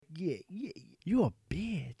Yeah. You a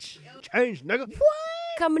bitch. Change, nigga. What?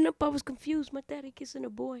 Coming up, I was confused. My daddy kissing a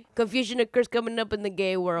boy. Confusion occurs coming up in the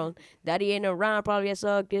gay world. Daddy ain't around. Probably I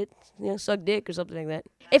suck dick or something like that.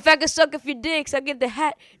 If I could suck a few dicks, I'll get the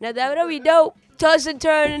hat. Now that would be dope. Toss and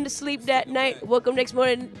turn into sleep that night. Woke up next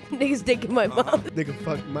morning, niggas dick in my mouth. Nigga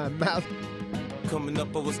fuck my mouth. Coming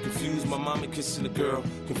up, I was confused. My mama kissing a girl.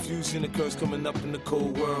 Confusion occurs coming up in the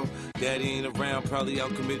cold world. Daddy ain't around, probably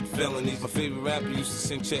out committing felonies. My favorite rapper used to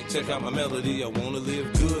sing, check out my melody. I wanna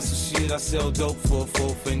live good, so shit, I sell dope for a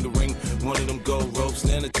 4-finger ring. One of them gold ropes.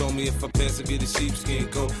 Nana told me if I pass, I get a sheepskin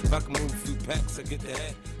coat. If I can move a few packs, I get the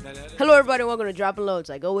hat. Hello, everybody. Welcome to Dropping Loads.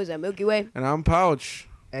 Like always, at Milky Way. And I'm Pouch.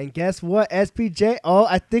 And guess what, SPJ? Oh,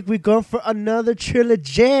 I think we're going for another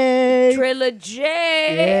trilogy. Trilogy.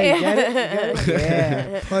 Yeah, you get it?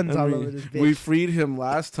 Yeah. Puns all over this bitch. We freed him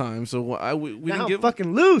last time, so we now didn't give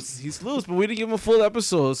fucking loose. He's loose, but we didn't give him a full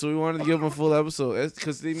episode, so we wanted to give him a full episode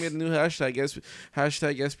because they made a new hashtag.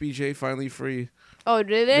 Hashtag SPJ finally free. Oh,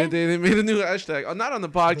 did they? They made a new hashtag. Oh, not on the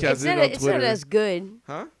podcast. It's they not, did it on it's Twitter. not as good.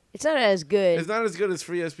 Huh? It's not as good. It's not as good as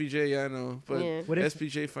free SPJ. Yeah, I know, but Yeah. What if-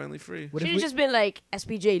 SPJ finally free. What Should if have we, just been like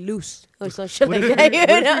SPJ loose or some shit what like if, that. we, You what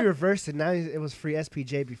if know? we reversed it? Now it was free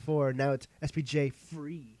SPJ before. Now it's SPJ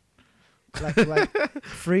free. Like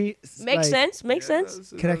free. Makes sense. Makes Yeah,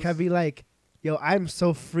 sense. Can I be like, yo, I'm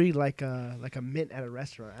so free like a mint at a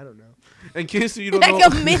restaurant. I don't know. In case you don't Like know,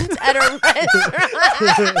 a mint at a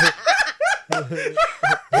restaurant.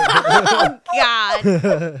 Oh, God.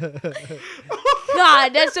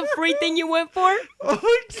 God, that's a free thing you went for?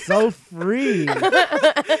 So free.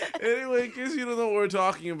 Anyway, in case you don't know what we're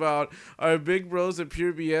talking about, our big bros at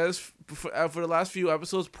Pure BS for the last few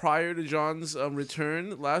episodes prior to John's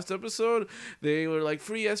return last episode, they were like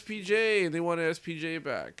free SPJ and they wanted SPJ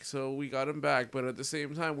back, so we got him back. But at the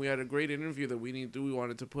same time, we had a great interview that we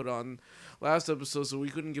wanted to put on last episode, so we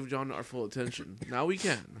couldn't give John our full attention. Now we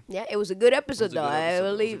can. Yeah, it was a good It episode, was a though, good I episode. It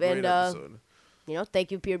was a believe. great And, episode.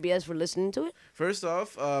 thank you, Pure BS, for listening to it. First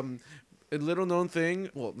off, a little known thing,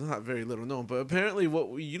 well, not very little known, but apparently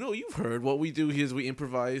you've heard what we do here is we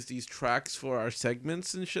improvise these tracks for our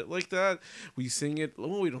segments and shit like that. We sing it,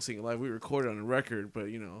 well, we don't sing it live, we record it on a record, but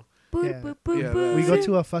Boop, Yeah. boop, boop, Yeah, boop. We go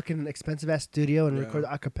to a fucking expensive ass studio and Yeah. record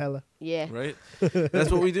a cappella. Yeah. right? That's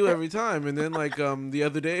what we do every time. And then the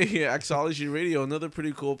other day, Axology Radio, another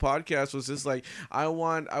pretty cool podcast, was just like, I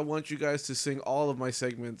want you guys to sing all of my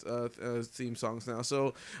segment theme songs now.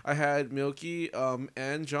 So I had Milky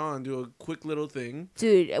and John do a quick little thing.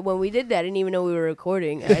 Dude, when we did that, I didn't even know we were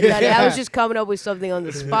recording. I thought I was just coming up with something on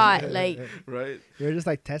the spot. Like, Right? We were just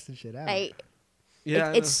like testing shit out. Yeah,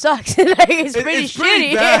 I it know. sucks. Like, it's pretty it's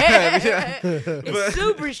pretty shitty. bad, yeah. It's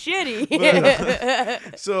super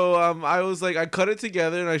shitty. So I was like, I cut it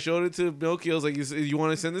together and I showed it to Milky. I was like, you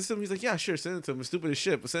want to send this to him? He's like, yeah, sure, send it to him. It's stupid as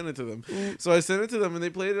shit, but send it to them. So I sent it to them and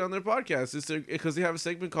they played it on their podcast. It's because they have a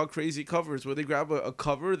segment called Crazy Covers where they grab a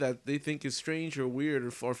cover that they think is strange or weird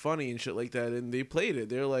or funny and shit like that, and they played it.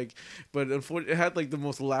 They're like, but unfortunately, it had like the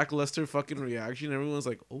most lackluster fucking reaction. Everyone's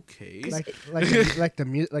like, okay,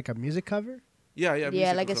 like a music cover. yeah, Yeah,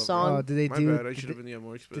 music like a cover. song. Oh, did they My do? bad. I should have been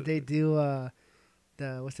more explicit. Did they do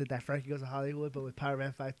that Frankie Goes to Hollywood, but with Power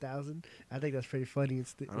Man 5000? I think that's pretty funny.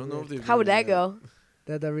 I don't know if they. How would that go?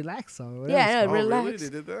 The relax song. Yeah, I know, Oh, relax. really? They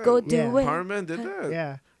did that? Go do Yeah. it. Power Man did that.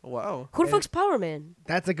 Yeah, Wow. Who the fuck's Power Man?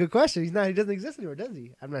 that's a good question. He doesn't exist anymore, does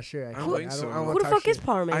he? I'm not sure. I don't Actually. think so. wanna Who the talk fuck is shit.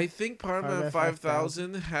 Power Man? I think Power Power Man Man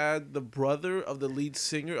 5000 had the brother of the lead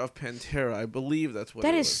singer of Pantera. I believe that's what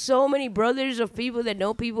That it is was. so many brothers of people that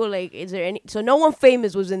know people. Like, is there any? So no one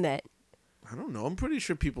famous was in that. I don't know. I'm pretty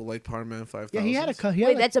sure people like Power Man 5000. Yeah, he had a.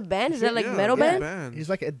 Wait, that's a band? Is that like yeah, metal yeah, band? He's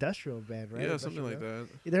like an industrial band, right? Yeah, something like that.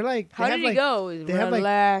 They're like. How did it go? they have, like-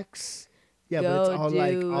 Relax. Yeah, but it's Go all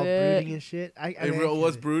do all it. brooding and shit. I It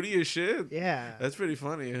was broody as shit. Yeah. That's pretty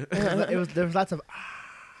funny. It was. There was lots of.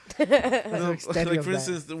 No, extending like of for that.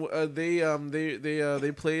 instance,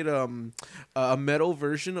 they played a metal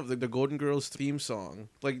version of the Golden Girls theme song,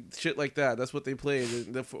 like shit like that. That's what they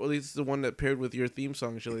played. At least the one that paired with your theme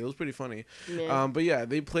song. Shit, it was pretty funny. Yeah. But yeah,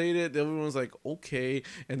 they played it. Everyone's like, okay,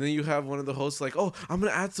 and then you have one of the hosts like, oh, I'm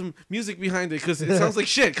gonna add some music behind it because it sounds like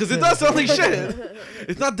shit. Because it does sound like shit.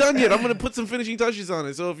 It's not done yet. I'm gonna put some finishing touches on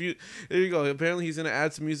it. So there you go. Apparently, he's gonna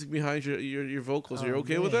add some music behind your vocals. You're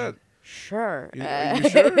okay with man. that? Sure. Are you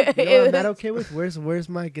sure? You know what I'm It not was- okay with? Where's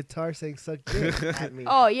my guitar saying "suck dick" at me?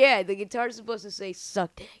 Oh yeah, the guitar's supposed to say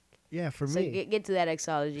 "suck dick." Yeah, for So me. get to that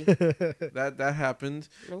exology. That happened.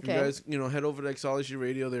 Okay. You guys, head over to Xology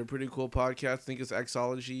Radio. They're a pretty cool podcast. I think it's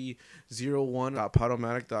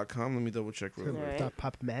Xology01.podomatic.com. Let me double check real quick. Alright. Stop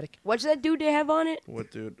Pop-O-Matic. What's that dude they have on it?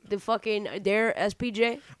 What, dude? The fucking their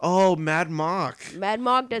SPJ. Oh, Mad Mock. Mad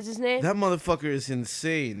Mock, that's his name. That motherfucker is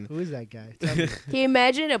insane. Who is that guy? Tell me. Can you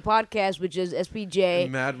imagine a podcast with just SPJ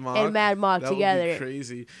Mad Mock. and Mad Mock that together? Would be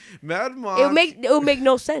crazy. Mad Mock. It would make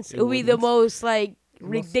no sense. It It would be the wouldn't. most like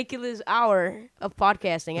ridiculous hour of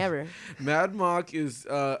podcasting ever. Mad Mock is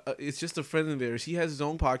it's just a friend of theirs. He has his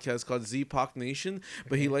own podcast called Z-Poc Nation,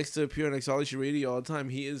 but he likes to appear on Xology Radio all the time.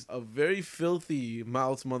 He is a very filthy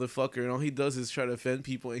mouth motherfucker, and all he does is try to offend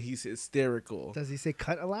people, and he's hysterical. Does he say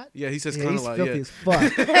cut a lot? Yeah, he says Yeah, kind he's of like filthy yeah. as fuck.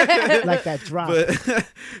 Like that drop. But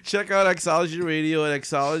check out Xology Radio at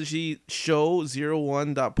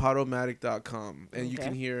xologyshow01.podomatic.com, and you Okay.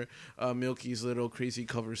 can hear Milky's little crazy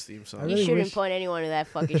covers theme song. I You really shouldn't wish- point anyone to that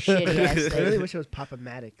fucking shitty ass I really thing. wish it was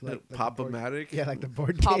Pop-O-Matic. Like the board- Pop-O-Matic? Yeah, like the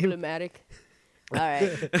board game. Problematic. All right.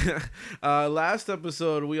 Last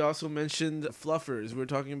episode, we also mentioned fluffers. We were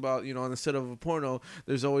talking about, on the set of a porno,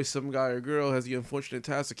 there's always some guy or girl who has the unfortunate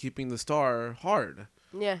task of keeping the star hard.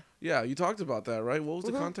 Yeah. Yeah, you talked about that, right? What was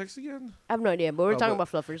the Mhm. context again? I have no idea, but we're Oh, talking but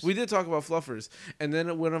about fluffers. We did talk about fluffers. And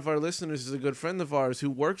then one of our listeners is a good friend of ours who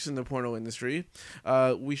works in the porno industry.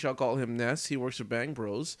 We shall call him Ness. He works for Bang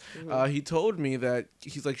Bros. Mm-hmm. He told me that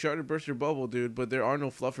he's like, try to burst your bubble, dude, but there are no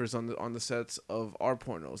fluffers on the sets of our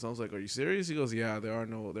pornos. And I was like, are you serious? He goes, yeah, there are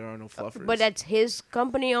no fluffers. But that's his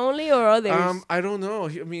company only or others? I don't know.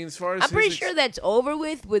 I mean, as far as I'm pretty his sure that's over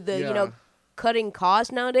with the, Yeah. cutting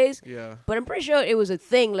costs nowadays. Yeah. But I'm pretty sure it was a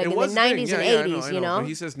thing like It in was the a thing. 90s Yeah, and yeah, 80s, I know. you know? But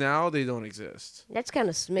he says now they don't exist. That's kind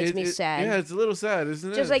of makes me sad. Yeah, it's a little sad,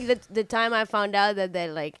 isn't it? Just like the time I found out that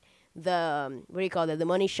like the what do you call that? The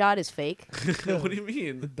money shot is fake. What do you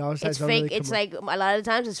mean? Dollar signs It's don't fake. really It's come up. like a lot of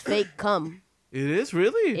the times it's fake cum. It is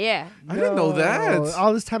really? Yeah. I didn't know that. No,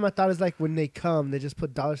 all this time I thought it was like when they come, they just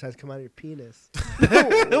put dollar signs come out of your penis.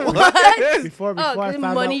 What? Before Oh, I 'cause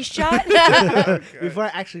found money out, shot. before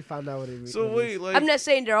I actually found out what it means. So wait, like I'm not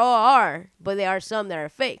saying there all are, but there are some that are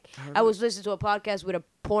fake. I was listening to a podcast with a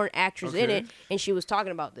porn actress in Okay. it, and she was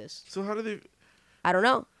talking about this. So how do they? I don't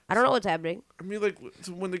know. I don't know what's happening. I mean, like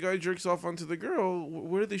so when the guy jerks off onto the girl,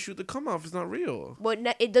 where did they shoot the cum off? It's not real. But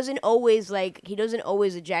it doesn't always he doesn't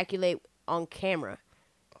always ejaculate on camera.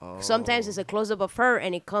 Sometimes it's a close up of her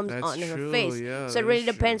and it comes That's on her true, face. yeah, So that it really is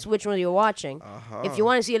true. depends which one you're watching. Uh-huh. If you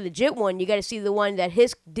want to see a legit one, you got to see the one that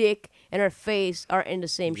his dick and her face are in the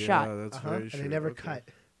same Yeah, shot. that's Uh-huh. very And true. they never Okay. cut.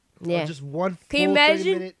 Yeah. Or just one Can you full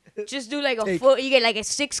imagine? 30-minute Just do like a Take. full. You get like a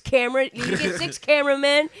 6 camera. You get 6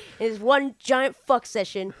 cameramen. And it's one giant fuck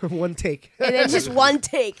session, one take. and then just one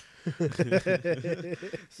take.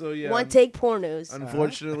 So yeah. One take pornos.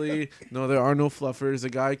 Unfortunately, no, there are no fluffers. The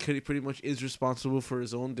guy pretty much is responsible for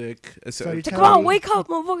his own dick. So you're Come telling on, me- wake up,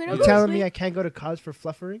 motherfucker! You telling me I can't go to college for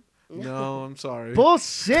fluffering? No, I'm sorry.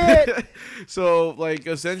 Bullshit! So like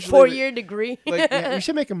essentially, 4-year degree. like Yeah, we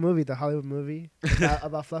should make a movie, the Hollywood movie,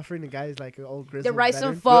 about fluffering. The guy's like an old grizzled The rise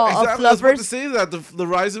veteran. and fall exactly, of I was about to fluffers. say that the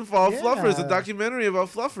rise and fall of fluffers, a Yeah. documentary about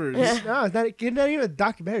fluffers. No, it's not even a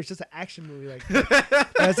documentary. It's just an action movie. Like,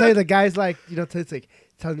 I tell you, the guy's like, it's like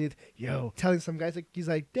telling you, telling some guys like he's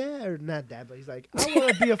like dad or not dad, but he's like, I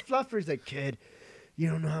want to be a fluffer. He's like, kid, you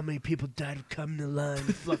don't know how many people died of coming to line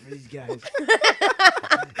to fluffer these guys.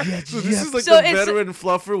 So this is like So the it's- veteran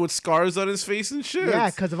fluffer with scars on his face and shit. yeah,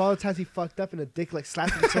 because of all the times he fucked up and a dick like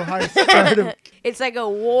slapped him so hard it scarred him. It's like a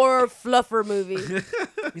war fluffer movie.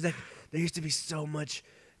 He's like, there used to be so much.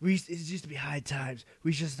 It used to be high times.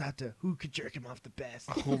 We just thought to who could jerk him off the best.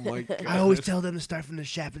 Oh my god. I always tell them to start from the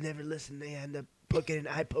shaft and never listen. They end up getting an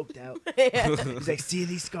eye poked out. He's like, see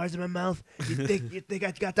these scars in my mouth? You think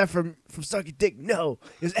I got that from sucking dick? No,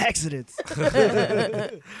 it was accidents.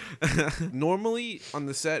 Normally on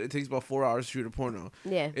the set, it takes about 4 hours to shoot a porno.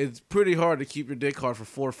 Yeah. It's pretty hard to keep your dick hard for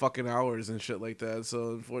 4 fucking hours and shit like that.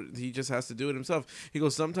 So he just has to do it himself. He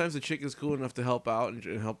goes, sometimes the chick is cool enough to help out and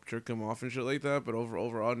help jerk him off and shit like that. But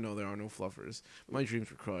overall, no, there are no fluffers. My dreams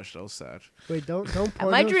were crushed. I was sad. Wait, don't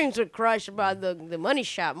My pornos- dreams were crushed about the money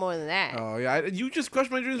shot more than that. Oh yeah, you just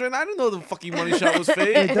crushed my dreams right now. I didn't know the fucking money shot was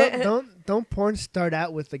Wait, fake. don't porn start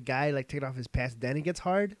out with the guy like taking off his pants, then he gets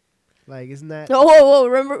hard? Like, isn't that? Oh, whoa!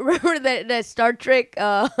 Remember that Star Trek,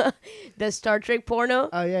 the Star Trek porno?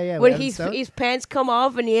 Oh yeah. When with Adam his pants come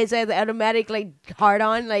off and he has the automatic like hard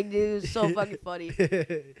on, like dude, it was so fucking funny.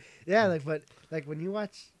 Stone? Yeah, like when you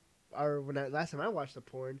watch, or last time I watched the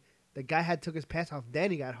porn, the guy took his pants off,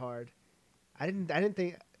 then he got hard. I didn't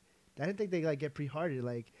think they like get pre-harded.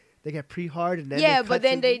 Like They get pre-hard and then Yeah, they but cut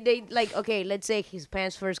then to they like, okay, let's say his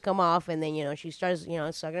pants first come off, and then she starts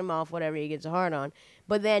sucking him off, whatever, he gets a hard on.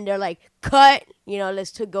 But then they're like, cut,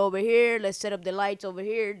 let's go over here, let's set up the lights over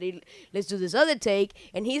here, let's do this other take,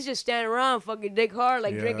 and he's just standing around fucking dick hard,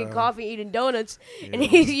 like drinking Yeah. coffee, eating donuts, and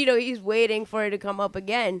Yeah. he's waiting for it to come up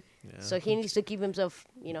again. Yeah. So he needs to keep himself,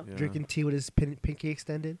 Yeah. drinking tea with his pinky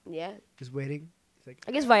extended, yeah. just waiting. It's like,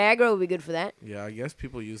 I guess Viagra would be good for that. Yeah, I guess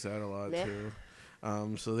people use that a lot Yeah. too.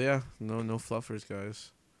 So yeah, no fluffers,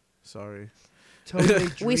 guys. Sorry. so many We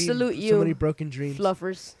dreams, salute So you, many broken dreams.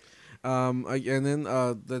 Fluffers. And then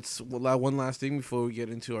that's one last thing before we get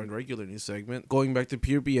into our regular news segment. Going back to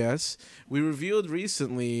Pure BS, we revealed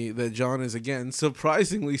recently that John is again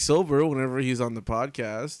surprisingly sober whenever he's on the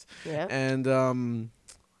podcast. Yeah. And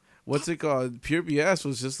what's it called? Pure BS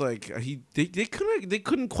was just like they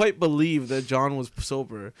couldn't quite believe that John was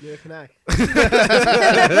sober. Yeah, can I?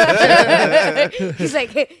 He's like,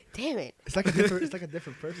 hey, damn it. It's like a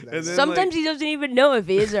different person. And then, Sometimes he doesn't even know if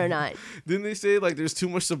he is or not. Didn't they say like there's too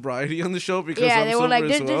much sobriety on the show because Yeah, I'm they were sober like,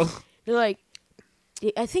 as they're- well? They're like,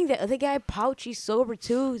 I think that the guy Pouchy's sober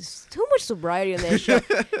too. It's too much sobriety on that show.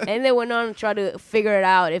 And they went on and tried to figure it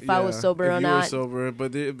out if I was sober if or you not. were sober,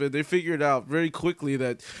 but they figured out very quickly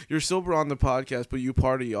that you're sober on the podcast, but you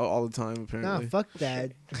party all the time Nah, apparently. fuck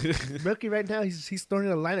that. Milky right now, he's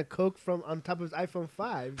snorting a line of coke from on top of his iPhone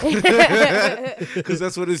 5. Because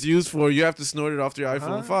that's what it's used for. You have to snort it off your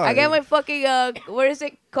iPhone 5. I got my fucking what is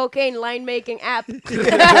it? Cocaine line making app.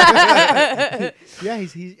 Yeah,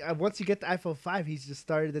 he's once you get the iPhone 5, he's just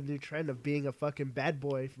started the new trend of being a fucking bad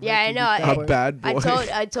boy. from Yeah, I MTV know. Bad a Boy. bad boy.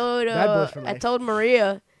 I told Bad boys for I life. told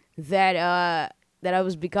Maria that I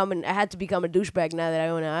had to become a douchebag now that I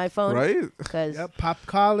own an iPhone. Right? Because Yep, pop it's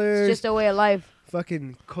collars, just a way of life.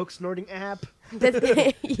 fucking coke snorting app. Boo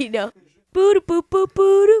doo boo boo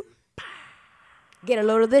boo doo. Get a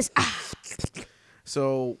load of this.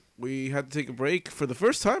 So we had to take a break for the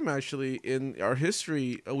first time actually in our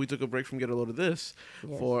history. We took a break from Get a Load of This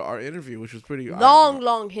Yes. for our interview, which was pretty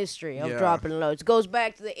Long history of Yeah. dropping loads. Goes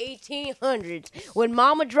back to the 1800s when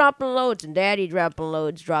Mama dropping loads and Daddy dropping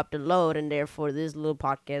loads dropped a load, and therefore this little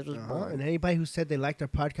podcast was born. And anybody who said they liked our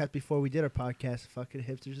podcast before we did our podcast, fucking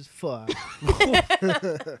hipsters as fuck.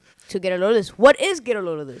 To get a load of this, what is get a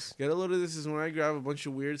load of this? Get a Load of This is when I grab a bunch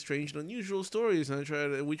of weird, strange, and unusual stories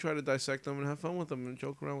and we try to dissect them and have fun with them and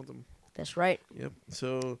joke around with them. That's right. Yep.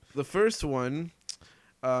 So the first one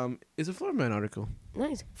is a Florida Man article.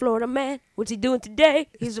 Nice. Florida man, what's he doing today?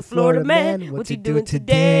 He's a Florida man. What's he doing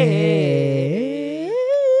today?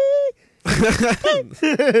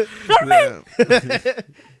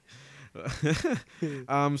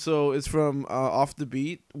 Yeah. So it's from Off the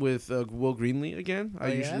Beat with Will Greenlee again. I Oh,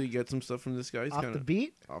 yeah? usually get some stuff from this guy. He's Off kinda the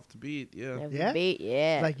beat, Off the beat, yeah. Every Yeah? beat,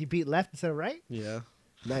 yeah. like you beat left instead of right. Yeah.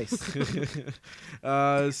 Nice.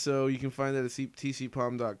 So you can find that at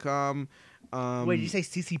tcpalm.com. Wait, did you say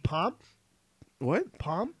CC Palm? What?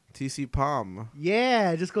 Palm? TC Palm.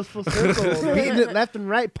 Yeah, it just goes full circle. Beating it left and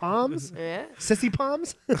right. Palms? yeah. Sissy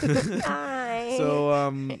palms? Hi.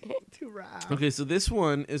 So Too round. okay, so this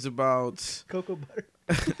one is about Cocoa butter.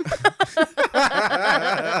 a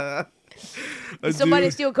Did somebody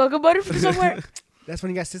dude- steal cocoa butter from somewhere? That's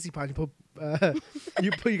when you got sissy palms.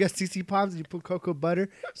 You got CC palms and you put cocoa butter,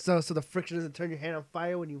 so the friction doesn't turn your hand on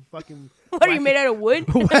fire when you fucking. What are you made out of wood?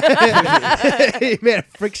 You made a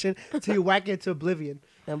friction until you whack it into oblivion.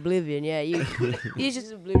 Oblivion, yeah. You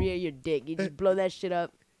just oblivion your dick. You just blow that shit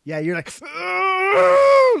up. Yeah, you're like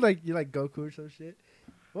you're like Goku or some shit.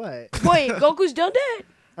 What? Wait, Goku's done that?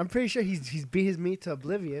 I'm pretty sure he's beat his meat to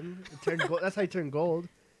oblivion. It turned gold. That's how he turned gold.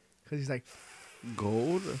 Cause he's like,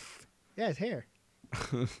 gold. yeah, his hair.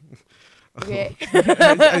 Okay.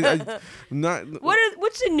 Not.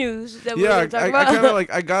 What's the news that we're Yeah, gonna talk I about? kind of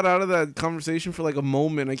like I got out of that conversation for like a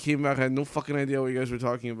moment. I came back, I had no fucking idea what you guys were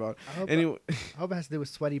talking about. Anyway, I hope it has to do with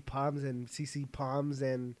sweaty palms and CC palms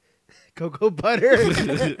and cocoa butter.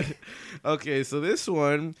 okay, so this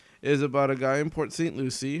one is about a guy in Port St.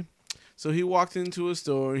 Lucie. So he walked into a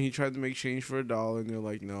store and he tried to make change for $1, and they're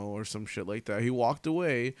like, no, or some shit like that. He walked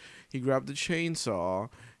away. He grabbed a chainsaw.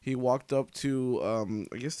 He walked up to,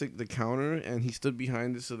 I guess, the counter, and he stood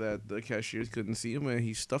behind it so that the cashiers couldn't see him, and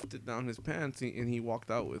he stuffed it down his pants, and he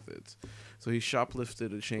walked out with it. So he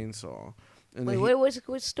shoplifted a chainsaw. And Wait, then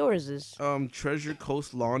what store is this? Treasure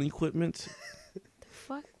Coast Lawn Equipment.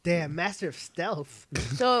 Fuck. Damn, master of stealth.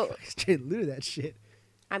 So Straight looted that shit.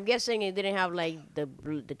 I'm guessing it didn't have like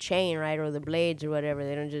the chain, right, or the blades or whatever.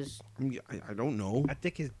 They don't just. I don't know. I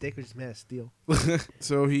think his dick was just made of steel.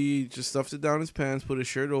 So he just stuffed it down his pants, put a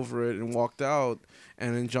shirt over it, and walked out,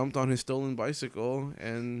 and then jumped on his stolen bicycle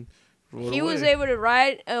and Rode He was away. able to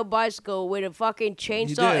ride a bicycle with a fucking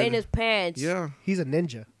chainsaw did. in his pants. Yeah, He's a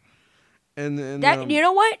ninja. and That you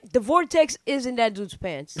know what? The vortex is in that dude's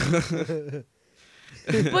pants.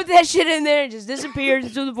 Put that shit in there, it just disappears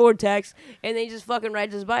into the vortex, and then he just fucking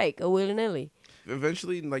rides his bike, willy nilly.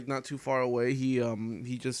 eventually, like not too far away, he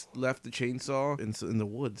just left the chainsaw in the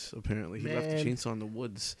woods. Apparently, he left the Man. chainsaw in the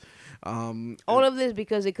woods. All of this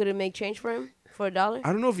because they couldn't make change for him for $1.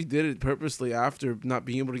 I don't know if he did it purposely after not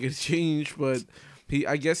being able to get change, but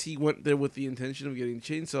I guess he went there with the intention of getting a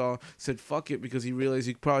chainsaw, said fuck it because he realized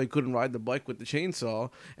he probably couldn't ride the bike with the chainsaw,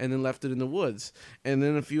 and then left it in the woods. And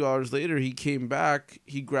then a few hours later, he came back,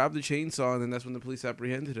 he grabbed the chainsaw, and then that's when the police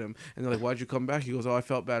apprehended him. And they're like, why'd you come back? He goes, oh, I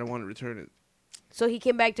felt bad, I want to return it. So he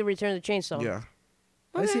came back to return the chainsaw. Yeah.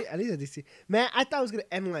 At least I see. Man, I thought it was gonna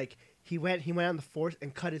end like he went on the force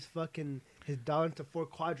and cut his dollar into 4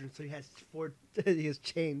 quadrants, so he has he has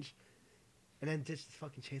change, and then ditched his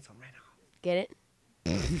fucking chainsaw and ran off. Get it?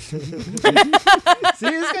 See,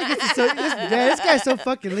 this guy gets this guy's so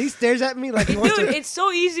fucking. He stares at me like he wants Dude, to. it's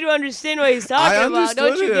so easy to understand what he's talking about.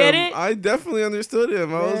 Don't you get it? I definitely understood him.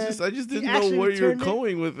 Man, I just he didn't know actually where you were returned it.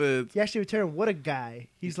 going with it. He actually returned. What a guy!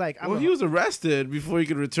 He's like, Well, he was arrested before he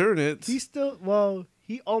could return it. He still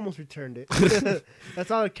he almost returned it.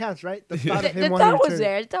 That's all that counts, right? The thought The, of the him wanting to thought was return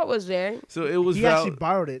there. The thought was there. So it was He actually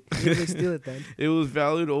borrowed it. He didn't steal it then. It was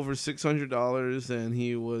valued over $600, and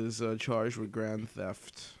he was charged with grand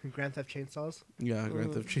theft. Grand Theft Chainsaws. Yeah,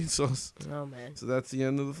 grand theft chainsaws. Oh man, So that's the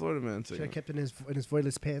end of the Florida Man Should have segment. kept it in his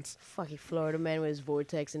voidless pants. fucking Florida man with his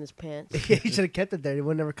vortex in his pants. He should have kept it there. He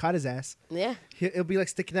would never caught his ass. Yeah. It'll be like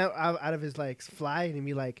sticking out of his like fly, and he'd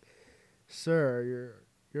be like, "Sir,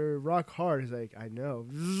 you're rock hard." He's like, "I know."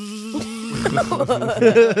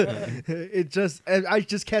 I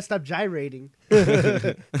just can't stop gyrating. All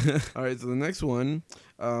right, so the next one.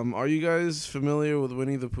 Are you guys familiar with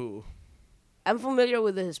Winnie the Pooh? I'm familiar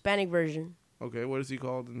with the Hispanic version. Okay, what is he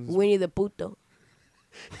called? Winnie the Puto.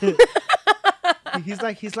 He's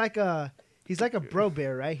like a bro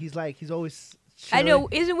bear, right? He's always. I know.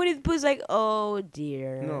 chilling. Isn't Winnie the Pooh's like, oh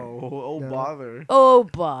dear. No, oh No. bother. Oh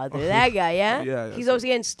bother. That guy, yeah? Yeah, He's that's always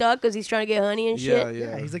getting stuck because he's trying to get honey and Yeah, shit.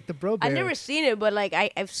 Yeah, he's like the bro bear. I've never seen it, but like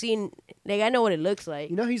I've seen, like I know what it looks like.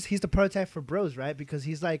 You know, he's the prototype for bros, right? Because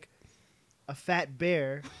he's like a fat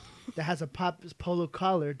bear that has a polo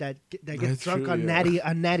collar that gets That's drunk true, on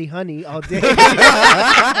yeah. natty honey all day.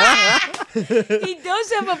 He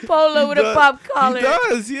does have a polo with a pop collar. He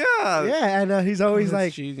does, yeah. Yeah, and he's always That's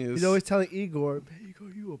like, genius. he's always telling Igor,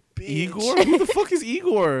 you a bitch. Igor? Who the fuck is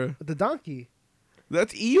Igor? The donkey.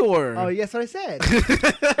 That's Eeyore. Oh, yes, what I said.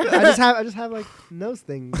 I just have like nose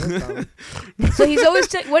thing. Nose problem. So he's always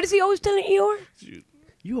what is he always telling Eeyore?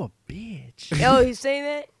 You a bitch. Oh, he's saying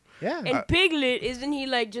that. Yeah. And Piglet, isn't he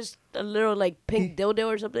like just a little like pink dildo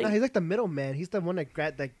or something? No, he's like the middleman. He's the one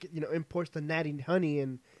that imports the natty honey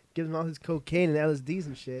and gives him all his cocaine and LSDs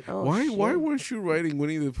and shit. Oh, Why shit. weren't you writing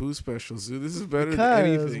Winnie the Pooh specials, dude? This is better than Because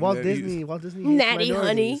anything. Walt that Disney hates Natty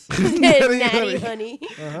honey. minorities. Natty honey.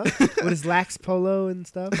 Uh-huh. With his lax polo and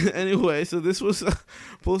stuff. Anyway, so this was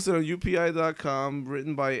posted on UPI.com,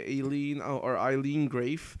 written by Eileen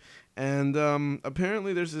Grafe. And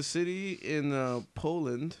apparently there's a city in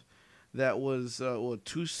Poland that was,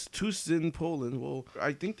 Tuszyn, Poland. Well,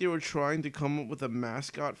 I think they were trying to come up with a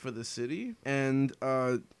mascot for the city. And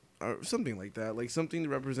or something like that. Like something to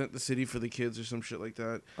represent the city for the kids or some shit like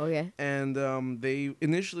that. Oh yeah. And they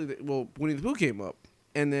initially, Winnie the Pooh came up.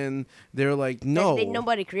 And then they're like, no.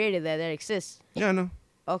 Nobody created that. That exists. Yeah, no.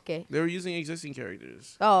 Okay. They were using existing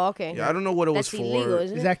characters. Oh, okay. Yeah, I don't know what it That's was for. illegal,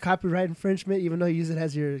 isn't Is it? that copyright infringement even though you use it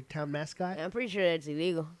as your town mascot? I'm pretty sure that's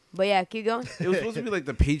illegal. But yeah, keep going. It was supposed to be like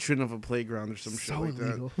the patron of a playground or some shit So like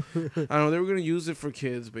illegal. that. I don't know. They were gonna use it for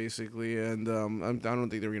kids basically, and I don't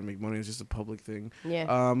think they were gonna make money. It's just a public thing.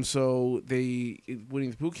 Yeah. So Winnie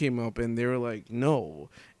the Pooh came up, and they were like, no,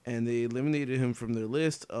 and they eliminated him from their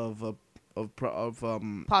list of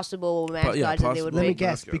Possible mascots yeah, that they would Let me make.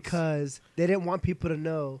 guess, mascots. because they didn't want people to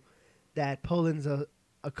know that Poland's a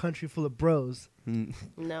country full of bros.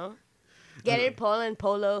 No. Get it? Poland,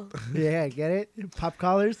 polo. Yeah, get it? Pop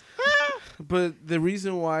collars? But the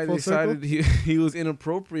reason why Full they decided he was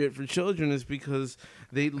inappropriate for children is because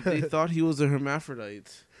they thought he was a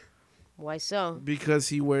hermaphrodite. Why so? Because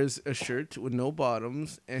he wears a shirt with no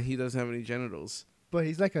bottoms and he doesn't have any genitals. But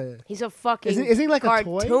he's like a. He's a fucking Isn't he like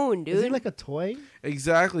cartoon, a toy? dude. Is he like a toy?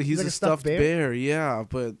 Exactly, he's like a a stuffed stuffed bear. Yeah,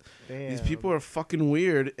 but these Damn. people are fucking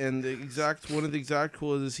weird. And one of the exact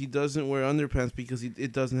quotes is he doesn't wear underpants because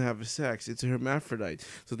it doesn't have a sex. It's a hermaphrodite.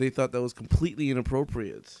 So they thought that was completely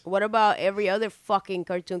inappropriate. What about every other fucking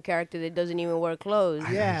cartoon character that doesn't even wear clothes?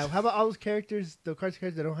 Yeah. How about all those characters, the cartoon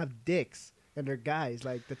characters that don't have dicks and they're guys,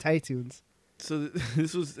 like the Titans? So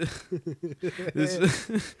this was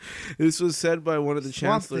this was said by one of the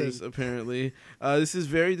Swamp chancellors. Thing. Apparently, this is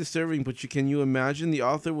very disturbing. But can you imagine the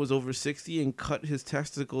author was over 60 and cut his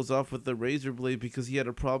testicles off with a razor blade because he had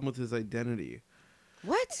a problem with his identity?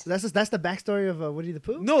 What? That's the backstory of Winnie the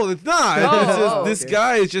Pooh. No, it's not. Oh, It's just- oh, this okay.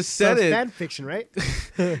 guy just So said it's it. fan fiction, right?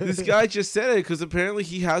 This guy just said it because apparently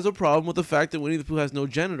he has a problem with the fact that Winnie the Pooh has no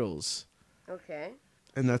genitals, Okay.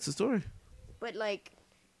 and that's the story. But like,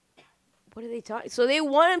 what are they talking? So they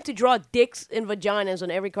want him to draw dicks and vaginas on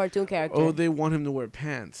every cartoon character. Oh, they want him to wear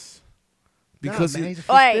pants because nah, man, he, he's a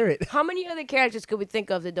free All right. spirit. How many other characters could we think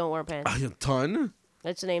of that don't wear pants? a ton.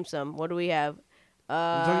 Let's name some. What do we have? You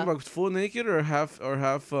talking about full naked or half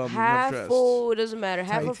half dressed? full. It doesn't matter.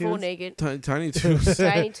 Half Tiny or full Toons? naked. Tiny Toons.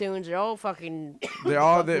 Tiny Toons. They're all fucking. They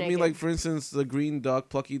all. buck They, I mean, naked. like for instance, the green duck,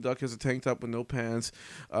 Plucky Duck, has a tank top with no pants.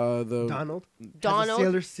 The Donald. Donald. Has a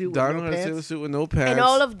sailor suit Donald with has a no sailor pants. suit with no pants. And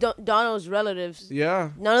all of Donald's relatives.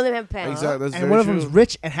 yeah, None of them have pants. exactly. That's And very one of true. them's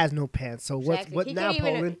rich and has no pants. So Exactly. what He now, can't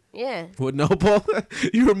even- Poland? Yeah. What now, Poland?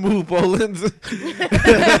 You remove Poland.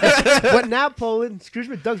 What now, Poland? Scrooge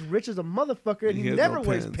McDuck's rich as a motherfucker, and He he has never no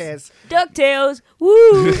wears pants. pants. DuckTales.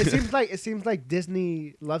 Woo. It seems like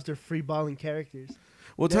Disney loves their free balling characters.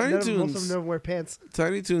 Well, None Tiny of them- most of Toons. them never wear pants.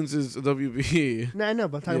 Tiny Toons is WB. No, I know,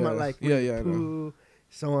 but I'm talking Yeah. about like Yeah, Winnie yeah, the I know. Pooh,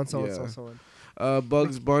 so on, so on, so Yeah. on, so on.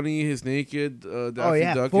 Bugs Bunny is naked. Daffy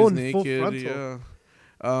yeah, Duck full- is full naked. frontal.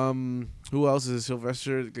 Yeah. Who else is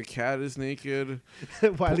Sylvester? The cat is naked.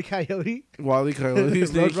 Wile E. Coyote, Wile E. Coyote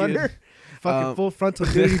is naked. Roadrunner, fucking Um, full frontal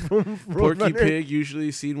nudity from Porky Roadrunner. Pig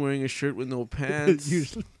usually seen wearing a shirt with no pants.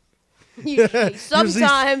 Usually, Usually.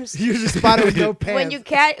 Sometimes. usually spotted with no pants.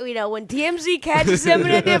 When when TMZ catches him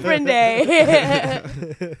in a different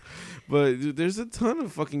day. But dude, there's a ton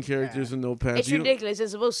of fucking characters with no pants. It's You don't- ridiculous.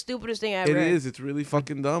 It's the most stupidest thing I've It read. is. It's really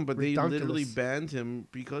fucking dumb. But they literally Redonkulous. banned him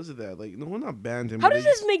because of that. Like, no one not banned him. How but does they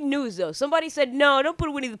this make news though? Somebody said no, don't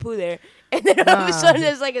put Winnie the Pooh there, and then all of a Nah. sudden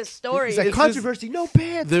there's like a story. It's like It's controversy, no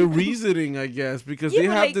pants. Their reasoning, I guess, because Yeah, they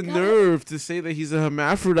but have like, the nerve to say that he's a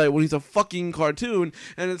hermaphrodite when he's a fucking cartoon,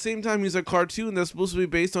 and at the same time he's a cartoon that's supposed to be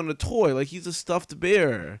based on a toy. Like, he's a stuffed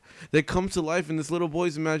bear that comes to life in this little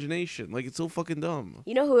boy's imagination. Like, it's so fucking dumb.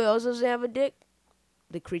 You know who else doesn't have a dick?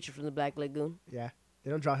 The creature from the Black Lagoon. Yeah, they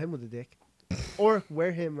don't draw him with a dick, or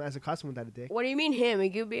wear him as a costume without a dick. What do you mean him? He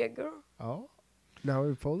could be a girl. Oh, now we're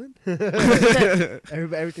in Poland.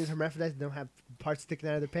 Everything's hermaphrodites. They don't have parts sticking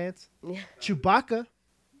out of their pants. Yeah. Chewbacca,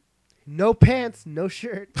 no pants, no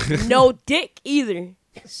shirt. No dick either.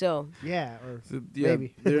 So, Yeah, or So, yeah,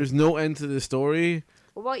 Maybe. there's no end to the story.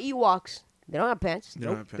 what about Ewoks? They don't have pants. They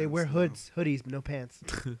don't nope, have they wear pants, no. hoodies but no pants.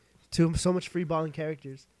 So much free balling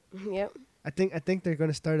characters. Yep. I think they're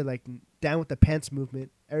gonna start like down with the pants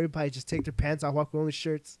movement. Everybody just take their pants off, walk with only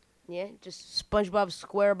shirts. Yeah, just SpongeBob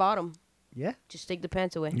square bottom. Yeah, Just take the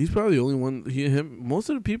pants away. He's probably the only one. Most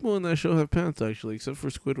of the people in that show have pants, actually, except for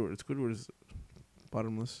Squidward. Squidward is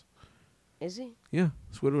bottomless. Is he? Yeah,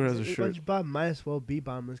 Squidward has a shirt. SpongeBob might as well be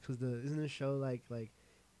bottomless because isn't the show like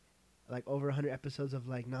over 100 episodes of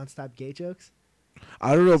like nonstop gay jokes?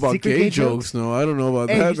 I don't know about Secret gay gay jokes. No, I don't know about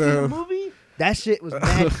Hey, that. you seen the now. movie? That shit was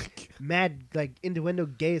mad like innuendo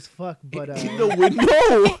gay as fuck. But In the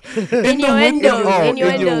window. Innuendos, Oh,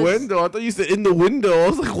 innuendos. innuendo. I thought you said in the window. I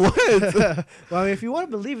was like, what? well, I mean, if you want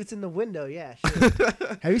to believe it's in the window, yeah. Sure.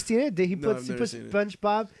 Have you seen it? Did he No, put I've he never put seen it.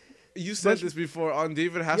 SpongeBob? You said this before on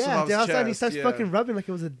David Hasselhoff's Yeah, then all of a sudden he chest. starts Yeah. fucking rubbing like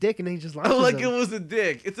it was a dick, and then he just launches like him. it was a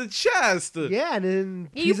dick. It's a chest. Yeah, and then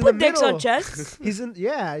Yeah, he's you in put the dicks on middle. chests. He's in.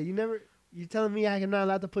 Yeah, you telling me I'm not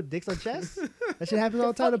allowed to put dicks on chests? That shit happens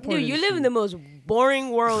all the time. to porn Dude, you live in industry. the most boring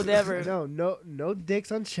world ever. No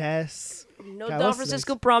dicks on chests. No God, Don what's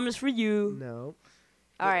Francisco next? promise for you. No.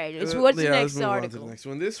 All right, what's the yeah, next let's move on to article? the next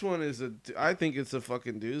one. This one is I think it's a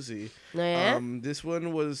fucking doozy. Oh, yeah? This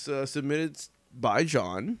one was submitted by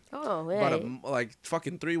John Oh, about hey. like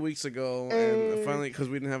fucking 3 weeks ago, Hey. and finally because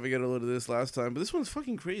we didn't have to get a load of this last time. But this one's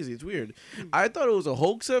fucking crazy. It's weird. I thought it was a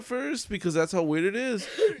hoax at first because that's how weird it is.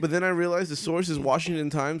 But then I realized the source is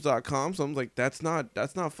WashingtonTimes.com, so I'm like, that's not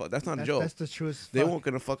a joke. That's the truest. They weren't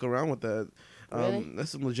gonna fuck around with that. Really?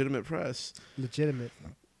 That's some legitimate press. legitimate.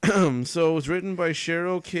 So it was written by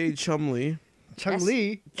Cheryl K. Chumley. Chung That's-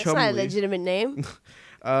 Lee. That's not a Chumley. legitimate name.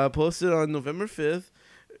 Posted on November 5th.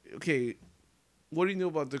 Okay, What do you know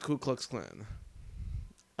about the Ku Klux Klan?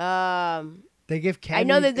 They give candy. I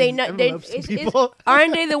know that they envelopes to people.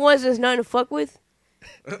 aren't they the ones that's nothing to fuck with?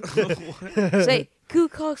 Say Ku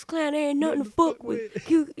Klux Klan ain't nothing to fuck with.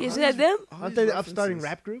 Is that them? Aren't they the upstarting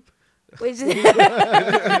rap group? Wait, is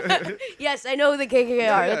it- yes, I know who the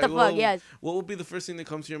KKK are. What the fuck? Yes. What would be the first thing that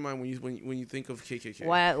comes to your mind when you think of KKK?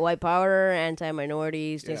 White power,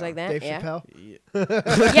 anti-minorities, things Yeah. like that. Dave yeah. Chappelle. Yeah.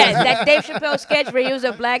 Yeah, that Dave Chappelle sketch where he was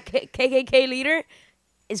a black KKK leader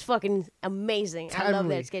is fucking amazing. I love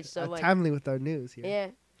that sketch so much. Timely with our news here. Yeah.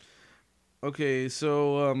 Okay,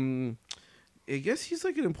 so I guess he's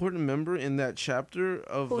like an important member in that chapter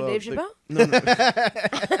of Who, Dave Chappelle? No,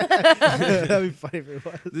 That'd be funny if it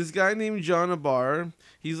was. this guy named John Abar.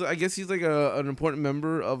 I guess he's like an important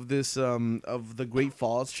member of this of the Great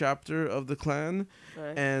Falls chapter of the Klan,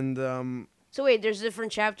 Right. and So wait, there's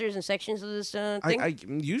different chapters and sections of this thing? I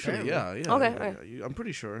usually yeah. Okay, yeah, okay. I'm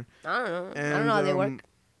pretty sure. I don't know. And, I don't know how they work.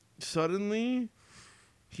 Suddenly,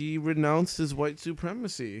 he renounced his white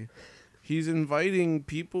supremacy. He's inviting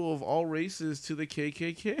people of all races to the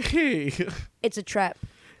KKK. It's a trap.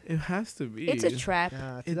 It has to be. It's a trap.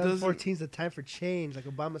 Yeah, It 2014 is the time for change, like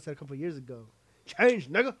Obama said a couple years ago. Change,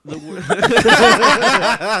 nigga.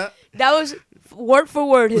 That was word for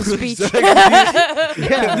word his speech.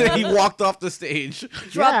 And then he walked off the stage.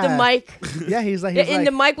 Dropped the Yeah. mic. Yeah, he's like, And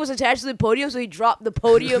the mic was attached to the podium, so he dropped the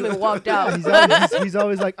podium and walked out. he's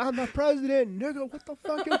always like, I'm the president, nigga. What the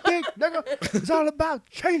fuck you think, nigga? It's all about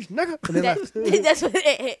change, nigga. And then left. That's what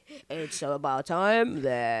it's about time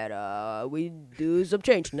that we do some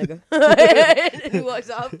change, nigga. And he walks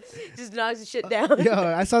off, just knocks the shit down. Yo,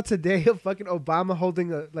 I saw today a fucking Obama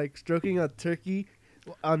holding stroking a turkey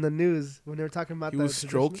on the news when they were talking about He the was tradition.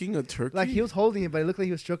 stroking a turkey. Like he was holding it, but it looked like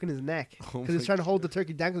he was stroking his neck because Oh he was my trying to hold the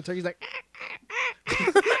turkey down. Because the turkey's like,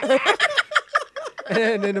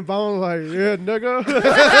 and then Obama was like, "Yeah, nigga,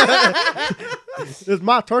 it's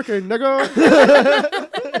my turkey, nigga."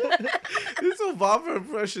 This Obama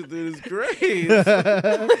impression, dude, is great.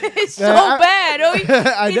 It's so Yeah, bad. Oh,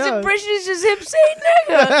 I his know. impression is just him saying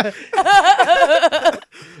nigga.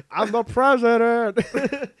 I'm the president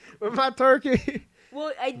with my turkey. Well,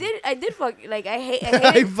 I did fuck, like, I hated. You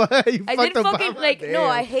I fucked did fucking Obama? like no. Damn.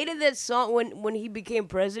 I hated that song when he became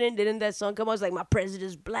president. Didn't that song come out? I was like, my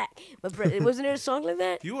president's black. Wasn't there a song like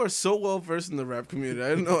that? You are so well versed in the rap community.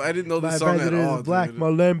 I didn't know My the song at president all. is black. dude. My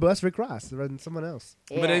Lambo. That's Rick Ross. Rather than someone else.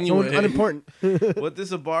 But Yeah. anyway, Someone unimportant. what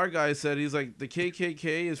this Abar guy said, he's like, the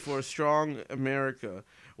KKK is for a strong America.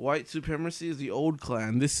 White supremacy is the old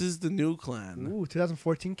Klan. This is the new Klan. Ooh,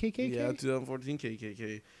 2014 KKK. Yeah, 2014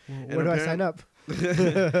 KKK. Where do I sign up?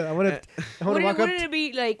 I want to walk up. Wouldn't it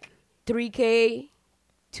be like 3K,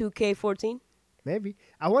 2K14? Maybe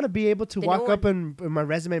I want to be able to The walk new up and in my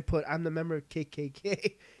resume put I'm the member of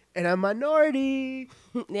KKK and I'm minority.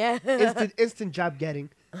 Yeah. Instant job getting.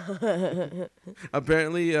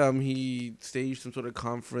 Apparently, he staged some sort of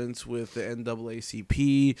conference with the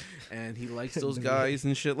NAACP, and he likes those guys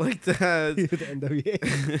and shit like that. The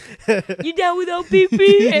NWA. You down with OPP?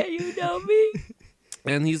 Yeah, you know me.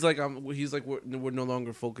 And he's like, we're no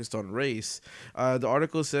longer focused on race. The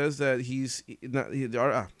article says that he's not. The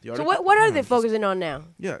article, So what are they focusing on now?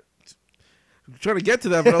 Yeah. I'm trying to get to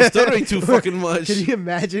that, but I'm stuttering too fucking much. Can you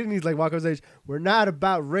imagine? He's like walking on stage. We're not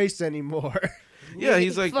about race anymore. Yeah,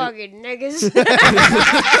 he's like, fucking niggas.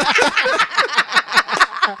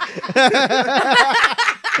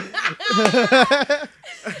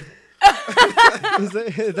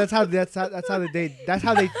 that's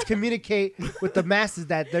how they communicate with the masses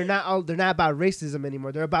that they're not about racism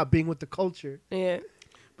anymore. They're about being with the culture. Yeah.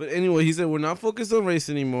 But anyway, he said we're not focused on race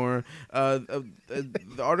anymore. The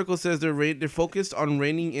article says they're focused on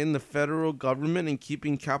reining in the federal government and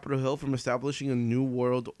keeping Capitol Hill from establishing a new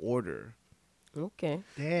world order. Okay.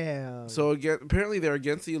 Damn. So again, apparently they're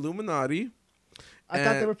against the Illuminati. I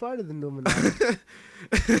thought they were part of the Illuminati.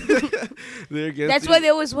 They're against. That's why they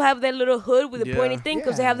always have that little hood with a Yeah. pointy thing,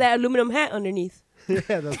 because they Yeah. have that aluminum hat underneath.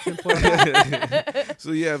 Yeah, that's important.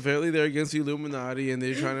 So yeah, apparently they're against the Illuminati and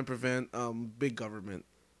they're trying to prevent big government.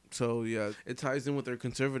 So yeah, it ties in with their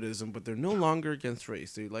conservatism, but they're no longer against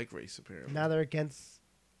race. They like race apparently. Now they're against.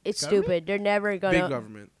 It's Government? stupid. They're never Big gonna.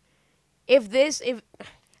 government.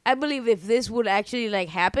 I believe if this would actually like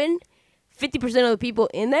happen, 50% of the people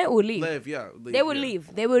in that would leave. They would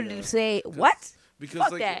leave. They would Yeah. say, "What?" Because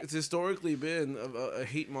Fuck like that. it's historically been a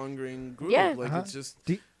hate mongering group. Yeah. Like Uh-huh. it's just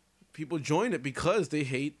Do- people join it because they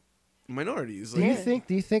hate minorities. Do Like,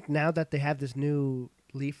 you think now that they have this new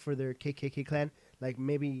leaf for their KKK clan, like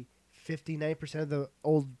maybe 59% of the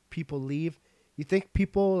old people leave? You think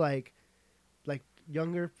people like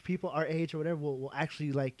younger people our age or whatever will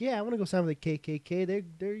actually like, yeah, I want to go sign with the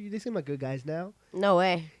KKK. They seem like good guys now. No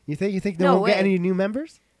way. You think they No won't get way. any new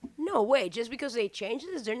members? No way. Just because they changed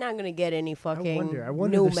this, they're not gonna get any fucking I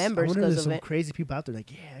wonder new there's- members I wonder because there's of some it. crazy people out there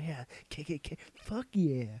like, yeah, KKK, fuck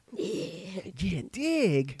yeah, Yeah, yeah,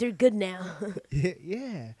 dig, they're good now.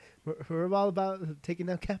 yeah. We're all about taking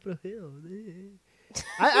down Capitol Hill.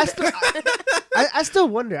 I still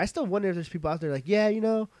wonder. I still wonder if there's people out there like, yeah,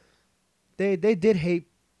 they did hate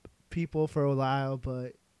people for a while,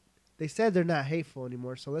 but they said they're not hateful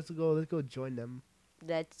anymore. So let's go join them.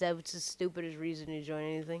 That's the stupidest reason to join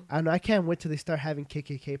anything. I don't know. I can't wait till they start having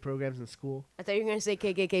KKK programs in school. I thought you were gonna say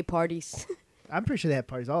KKK parties I'm pretty sure they have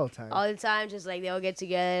parties all the time. all the time. Just like they all get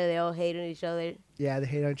together, they all hate on each other. Yeah, they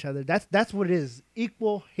hate on each other. That's what it is.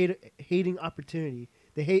 Equal hating opportunity.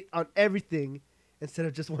 They hate on everything instead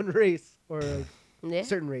of just one race or a Yeah.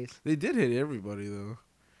 certain race. They did hate everybody though.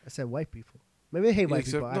 I said white people. Maybe they hate white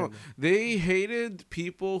Except people. I no, don't know. they hated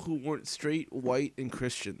people who weren't straight, white, and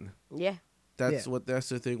Christian. Yeah. That's Yeah. what that's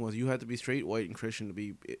the thing was. You had to be straight, white, and Christian to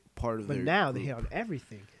be part of But their. now they group. hate on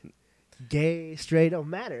everything. Gay, straight, don't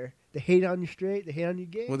matter. They hate on you straight. They hate on you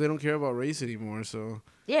gay. Well, they don't care about race anymore, so.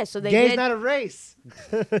 Yeah. So they Gay is did. not a race.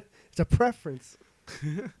 It's a preference.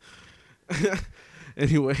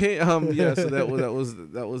 Anyway, yeah. So that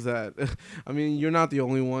was that. I mean, you're not the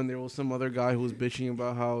only one. There was some other guy who was bitching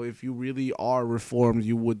about how if you really are reformed,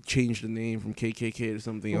 you would change the name from KKK to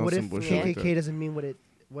something But else. what Some if bullshit like KKK that. doesn't mean what it?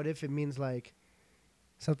 What if it means like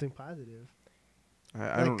something positive? I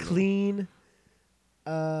Like don't know. clean.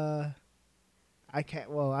 I can't.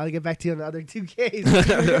 Well, I'll get back to you on the other two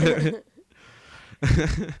Ks.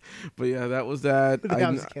 But yeah, that was that. I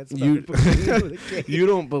just can't spell you, it, but clean with a K. you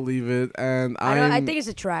don't believe it, and I think it's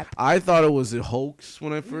a trap. I thought it was a hoax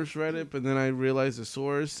when I first read it, but then I realized the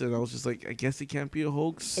source, and I was just like, I guess it can't be a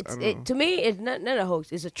hoax. I don't know. To me, it's not a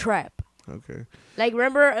hoax. It's a trap. Okay. Like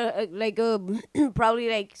remember, probably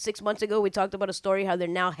like 6 months ago, we talked about a story how they're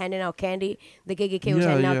now handing out candy. The KKK was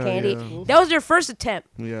Yeah, handing out yeah, candy. yeah. That was their first attempt.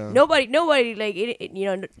 Yeah. Nobody, like they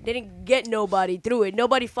didn't get nobody through it.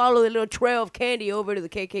 Nobody followed the little trail of candy over to the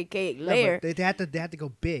KKK No, lair. but they have to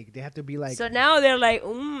go big. They have to be like. So now they're like,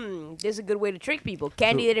 this is a good way to trick people.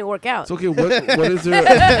 Candy didn't work out. It's okay. What is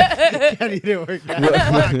their Candy didn't work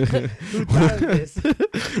out. Who thought of this?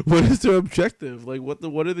 what is their objective? Like what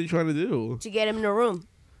are they trying to do? To get him in the room.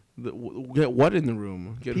 Get what in the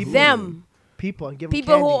room? Get who? Them. People and give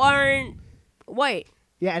People them who candy. aren't white.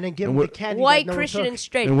 Yeah, and then give And them the what- candy. that White, no one Christian, took. and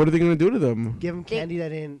straight. And what are they gonna do to them? Give them candy that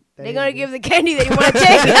didn't. They're going to give the candy that you want to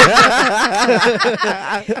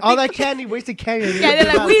take. all that candy, wasted candy. Yeah,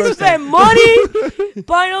 they're like, we spent money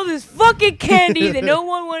buying all this fucking candy that no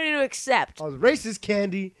one wanted to accept. All the racist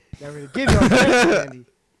candy. Now we're gonna give you all the racist candy.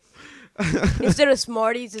 Instead of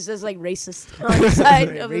Smarties, it says like racist on the side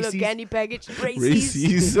of the little Racies. candy package.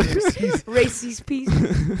 Racies. Racies. Racies piece.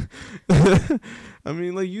 I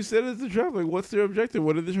mean, like you said, it's a trap. Like, what's their objective?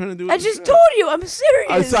 What are they trying to do? I with the just trap? told you, I'm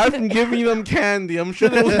serious. Aside from giving them candy, I'm sure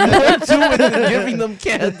there was more to it than giving them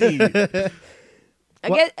candy. I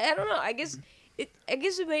don't know. I guess it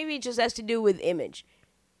maybe just has to do with image.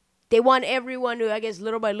 They want everyone to, I guess,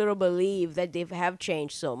 little by little believe that they have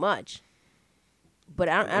changed so much. But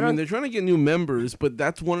I I mean, don't. they're trying to get new members, but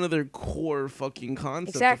that's one of their core fucking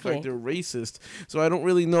concepts. Exactly. The fact they're racist. So I don't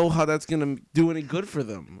really know how that's gonna do any good for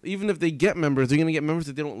them. Even if they get members, they're gonna get members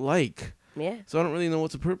that they don't like. Yeah. So I don't really know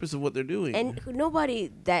what's the purpose of what they're doing. And nobody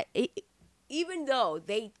that, even though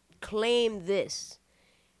they claim this,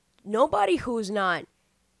 nobody who's not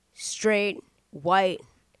straight, white,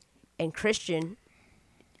 and Christian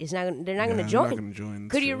is not. They're not Yeah, going they're to join. not gonna join.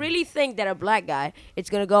 Could you True. really think that a black guy is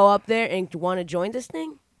going to go up there and want to join this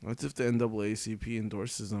thing? That's if the NAACP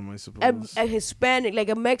endorses them, I suppose. A Hispanic, like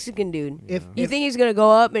a Mexican dude. If You think he's going to go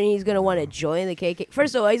up and he's going to want to join the KK?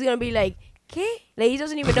 First of all, he's going to be like, "K?" Like he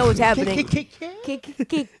doesn't even know what's happening.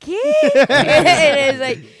 KKK. And it's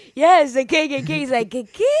like, yes, the KKK. He's like,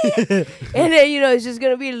 KK. And then, it's just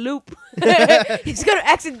going to be a loop. He's going to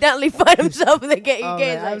accidentally find himself in the KKK. Oh,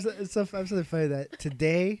 man, It's like, it's something funny that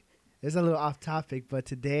today, it's a little off topic, but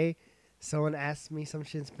today someone asked me some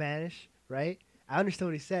shit in Spanish, right? I understood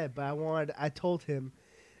what he said, but I told him,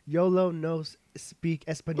 YOLO knows speak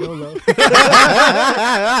Espanolo.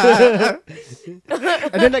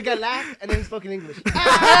 And then I got laughed, and then he spoke in English.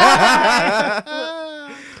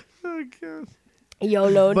 Oh, God.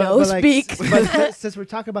 YOLO But- no but, like, speak. but since we're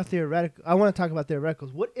talking about theoretical, I want to talk about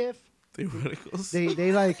theoreticals. What if Theoreticals.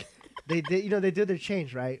 they did their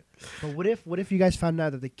change, right? But what if you guys found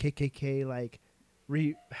out that the KKK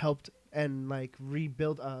helped and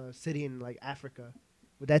rebuild a city in Africa,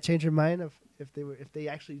 Would that change your mind if they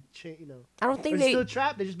actually I don't think They're they. still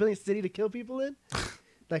trapped. They're just building a city to kill people in,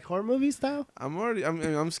 like horror movie style.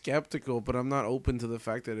 I'm skeptical, but I'm not open to the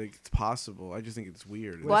fact that it's possible. I just think it's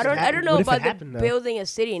weird. Well, if it I don't know What if it about happened, the though? building a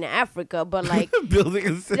city in Africa, but like building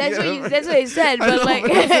a city. that's what he said. I But know, like,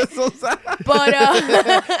 but it's so sad.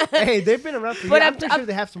 but Hey, they've been around for But years. I'm I'm pretty sure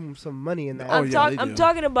they have some money in that. Oh, yeah, they I'm do.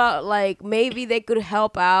 talking about like maybe they could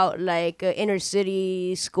help out like inner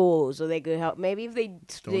city schools, or they could help maybe if they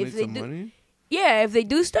Donate some do. money. Yeah, if they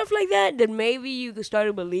do stuff like that, then maybe you could start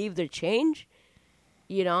to believe their change.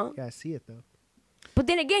 You know, Yeah, I see it though. but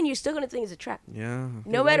then again, you're still gonna think it's a trap, Yeah.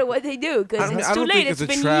 no matter what they do, because it's I too don't late. think It's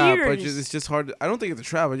it's a been trap. years. It's just hard. I don't think it's a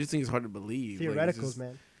trap. I just think it's hard to believe. Like, it's Theoreticals, just-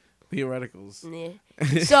 man. Theoreticals.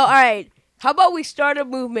 Yeah. So all right, how about we start a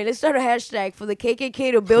movement? Let's start a hashtag for the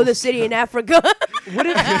KKK to build a city in Africa. What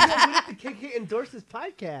if the KK endorsed this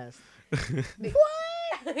podcast?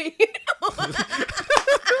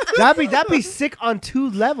 That'd be sick on 2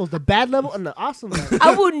 levels: the bad level and the awesome level.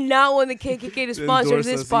 I would not want the KKK to sponsor Endorse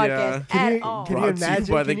this us, yeah. podcast Can at you- all. can you Brought to you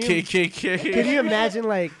imagine? by the Can you- KKK. Can you imagine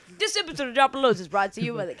like? This episode of Drop Loads is brought to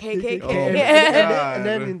you by the KKK. Oh, and, God.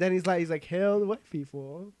 and then he's like, hail the white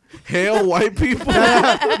people. Hail white people.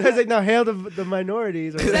 He's like, no, hail the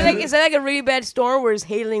minorities. Or Is that like a really bad storm where it's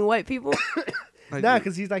hailing white people? No,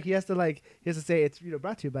 because he has to say it's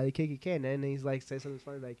brought to you by the KKK, and then he's like say something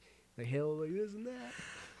funny like hail like this and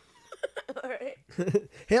that. All right.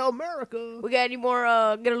 Hail America. We got any more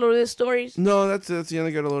get a load of this stories? No, that's the end.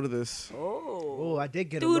 I got a load of this. Oh, I did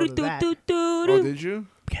get a Doo load doo of doo that. doo Oh, doo. did you?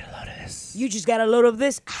 Get a load of this. You just got a load of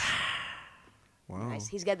this. Wow. Nice.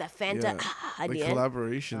 He's got that Fanta Yeah. at The the end.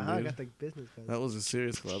 collaboration, I dude. got the business. Card. That was a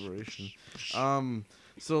serious collaboration.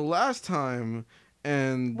 So last time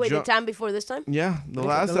and Wait, the time before this time? yeah, the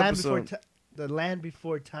last the land episode. before the land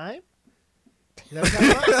before time. Is that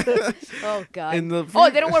what that was? Oh God. In the Oh,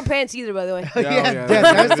 they don't wear pants either, by the way.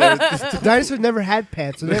 Dinosaurs never had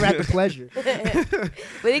pants, so they never had the pleasure. But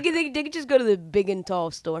they could just go to the big and tall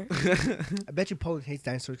store. I bet you Poland hates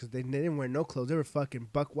dinosaurs because they didn't wear no clothes. They were fucking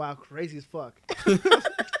buck wild, crazy as fuck.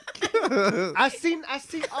 I seen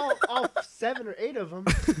all 7 or 8 of them.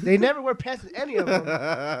 They never wear pants in any of them.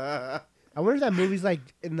 I wonder if that movie's like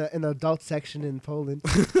in the adult section in Poland.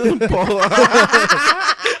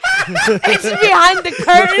 It's behind the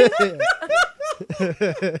curtain.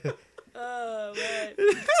 Oh man.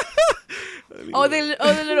 All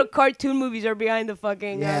the little cartoon movies are behind the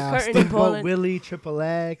fucking curtain in Steamboat Poland. Willie, Triple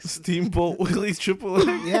X. Steamboat Willie's Triple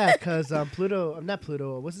X. Yeah, because Pluto. I'm not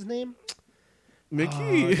Pluto. What's his name?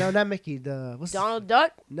 Mickey. No, not Mickey. Donald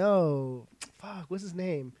Duck. No, fuck. What's his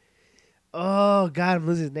name? Oh God, I'm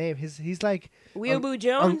losing his name. He's like Weeaboo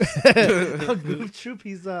Jones. on Goof Troop.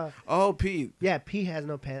 He's Oh, Pete. yeah. P has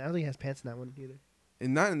no pants. I don't think he has pants in that one either.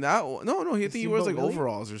 And not in that one. No, I think he wears like Steamboat Willie?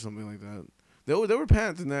 overalls or something like that. There were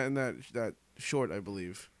pants in that short, I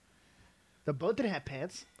believe. The boat didn't have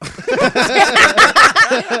pants.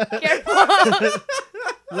 Careful.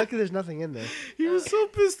 Luckily, there's nothing in there. He was so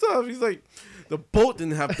pissed off. He's like, the boat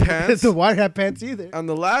didn't have pants. The water had pants either. On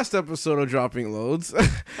the last episode of Dropping Loads,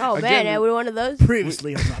 Oh Again, man, we're one of those.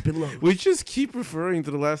 Previously, I'm dropping low. we just keep referring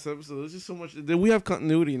to the last episode. There's just so much. We have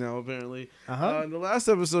continuity now, apparently. Uh-huh. In the last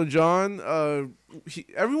episode, John,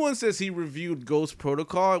 everyone says he reviewed Ghost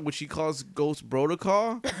Protocol, which he calls Ghost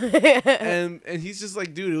Protocol, and he's just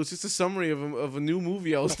like, dude, it was just a summary of a new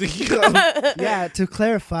movie I was thinking of. Yeah, to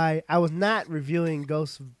clarify, I was not reviewing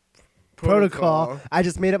Ghost Protocol. I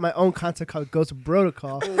just made up my own concept called Ghost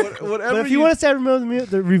Protocol. Whatever. But if you want to say I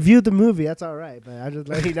reviewed the movie, that's all right. But I just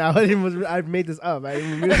let you know I made this up. I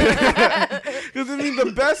didn't review it. because I mean,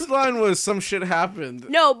 the best line was "some shit happened."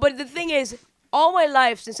 No, but the thing is, all my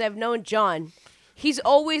life since I've known John, he's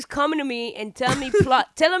always coming to me and telling me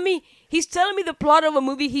he's telling me the plot of a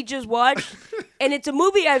movie he just watched, and it's a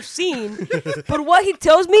movie I've seen. But what he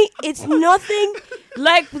tells me, it's nothing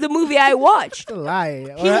like the movie I watched. It's a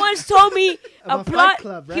lie. He once told me a About Fight plot.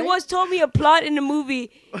 Club, He right? once told me a plot in the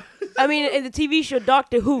movie. I mean, in the TV show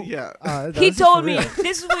Doctor Who. Yeah. He told me.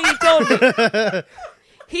 This is what he told me.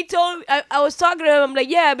 He told me, I was talking to him. I'm like,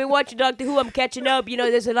 yeah, I've been watching Doctor Who. I'm catching up. You know,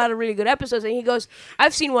 there's a lot of really good episodes. And he goes,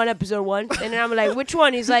 I've seen one episode once. And then I'm like, which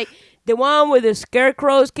one? He's like, the one where the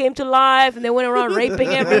scarecrows came to life and they went around raping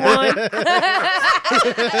everyone.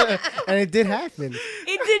 And it did happen.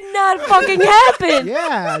 It did not fucking happen.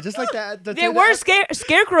 Yeah, just like that. There were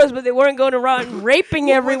scarecrows, but they weren't going around raping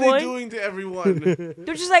What everyone. were they doing to everyone?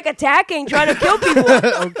 They're just like attacking, trying to kill people.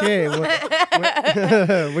 Okay.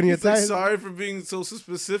 When you're It's like, tired. sorry for being so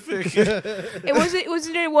specific. It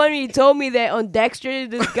wasn't there one where you told me that on Dexter,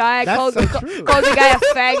 this guy That's called so true. the guy a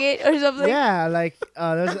faggot or something? Yeah, like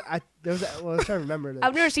there was. I was trying to remember.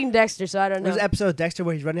 I've never seen Dexter, so I don't know. There's an episode of Dexter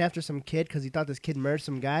where he's running after some kid because he thought this kid murdered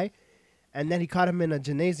some guy, and then he caught him in a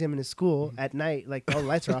gymnasium in his school at night, like all the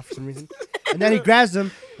lights are off for some reason, and then he grabs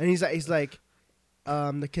him and he's like,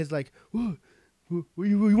 the kid's like, "Whoa,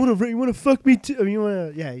 you wanna fuck me too?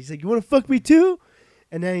 He's like, you wanna fuck me too?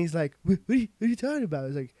 And then he's like, what are you talking about?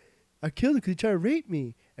 He's like, I killed him because he tried to rape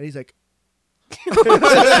me. And he's like,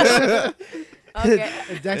 Okay.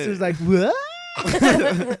 and Dexter's like, what?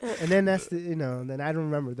 And then that's then I don't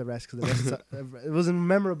remember the rest because it wasn't more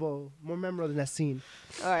memorable than that scene.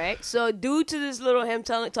 All right. So due to this little him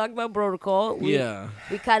talking about protocol, we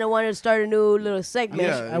kind of wanted to start a new little segment.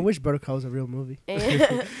 Yeah. I wish Protocol was a real movie.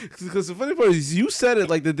 Because the funny part is, you said it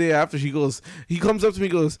like the day after. He comes up to me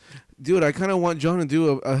and goes, dude, I kind of want John to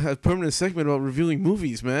do a permanent segment about reviewing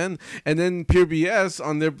movies, man. And then Pure BS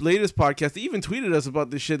on their latest podcast, they even tweeted us about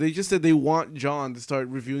this shit. They just said they want John to start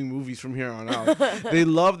reviewing movies from here on out. They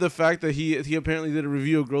love the fact that he apparently did a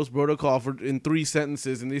review of Gross Protocol in 3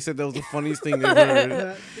 sentences, and they said that was the funniest thing they've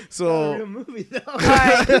heard. So, a real movie, though. All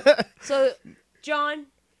right. So, John,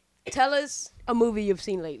 tell us a movie you've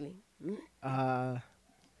seen lately. I've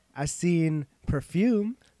seen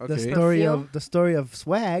Perfume, Okay. the story of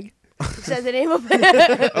Swag. Says the name of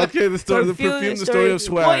it. Okay, the story of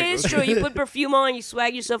Swag. Well, it is true. You put perfume on, you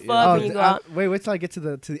swag yourself up, and you go out. Wait till I get to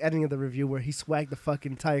the ending of the review where he swagged the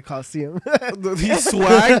fucking entire Coliseum. He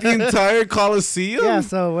swagged the entire Coliseum? Yeah,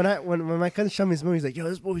 so when my cousin showed me this movie, he's like, yo,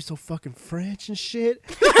 this movie's so fucking French and shit.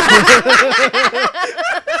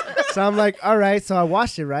 So I'm like, all right. So I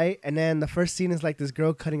watched it, right? And then the first scene is like this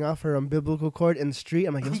girl cutting off her umbilical cord in the street.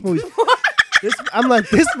 I'm like, this movie's... this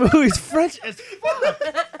movie's French as fuck.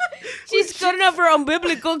 She's cutting off her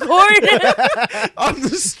umbilical cord. On the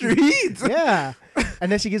street? Yeah.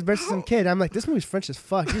 And then she gives birth to some kid. I'm like, this movie's French as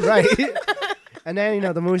fuck. You're right. And then,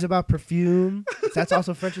 the movie's about perfume. That's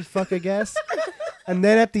also French as fuck, I guess. And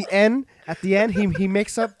then at the end, he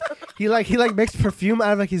makes up, he makes perfume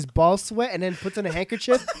out of like his ball sweat and then puts in a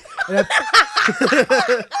handkerchief. And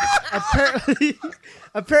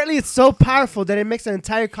apparently it's so powerful that it makes an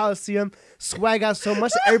entire Coliseum swag out so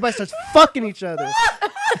much that everybody starts fucking each other.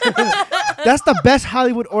 That's the best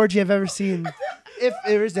Hollywood orgy I've ever seen. If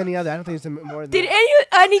there is any other, I don't think there's more than that.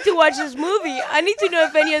 I need to watch this movie. I need to know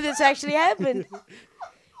if any of this actually happened.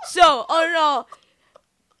 So,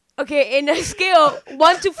 okay, in a scale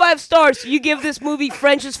 1 to 5 stars, you give this movie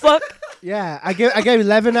French as fuck? Yeah, I gave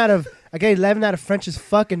 11 out of French as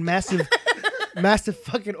fuck and massive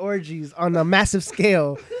fucking orgies on a massive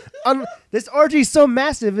scale. This orgy is so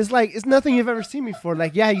massive, it's nothing you've ever seen before.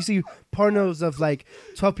 Like, yeah, you see pornos of like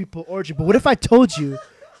 12 people orgy, but what if I told you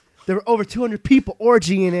there were over 200 people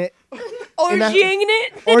orgying it?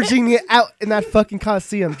 Orgying it out in that fucking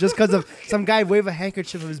Coliseum just because of some guy wave a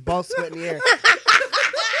handkerchief of his ball sweat in the air.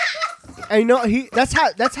 And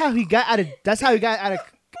that's how he got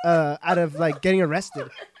out of like getting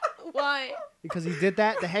arrested. Why? Because he did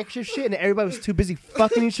the handkerchief shit, and everybody was too busy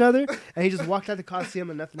fucking each other, and he just walked out the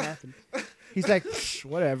Coliseum and nothing happened. He's like,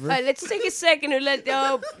 whatever. All right, let's take a second to let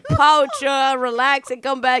Pouch relax and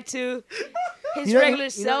come back to his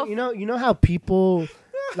regular self. You know how people,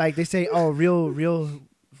 like, they say, oh, real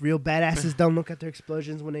badasses don't look at their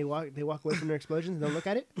explosions when they walk away from their explosions and don't look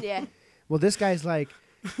at it? Yeah. Well, this guy's like...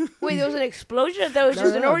 Wait, there was an explosion? That was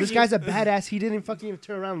just an orgy? This guy's a badass. He didn't fucking even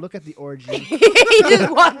turn around and look at the orgy. He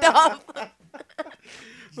just walked off.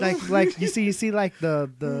 like you see like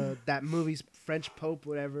that movie's French Pope,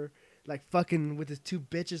 whatever, like fucking with his 2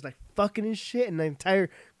 bitches, like fucking and shit, and the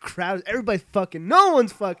entire crowd, everybody's fucking. No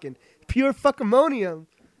one's fucking. Pure fuckimonium.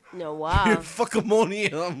 No, wow. Pure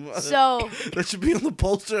fuckimonium. So that should be on the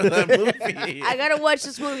poster of that movie. I gotta watch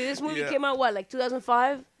this movie. This movie came out like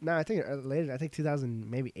 2005? No, I think later. I think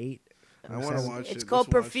 2000, maybe 8. I want to watch it. It's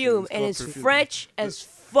called Perfume, and it's French as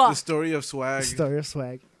fuck. The story of Swag. Story of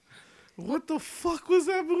Swag. What the fuck was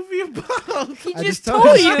that movie about? He just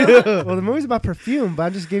told you. Well, the movie's about perfume, but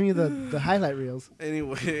I'm just giving you the highlight reels.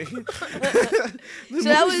 Anyway.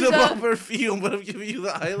 That was about perfume, but I'm giving you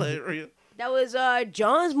the highlight reel. That was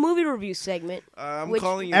John's movie review segment. I'm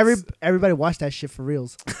calling it... Everybody watch that shit for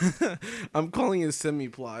reals. I'm calling it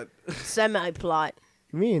semi-plot. Semi-plot.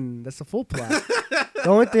 I mean, that's a full plot. The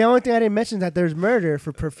only thing I didn't mention is that there's murder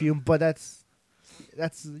for perfume, but that's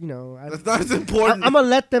that's not as important. I'm gonna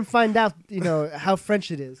let them find out, how French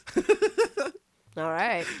it is. All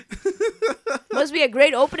right. Must be a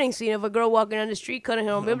great opening scene of a girl walking down the street cutting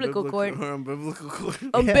her umbilical cord. Her umbilical cord.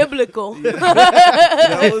 Umbilical. Yeah.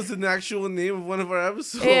 That was an actual name of one of our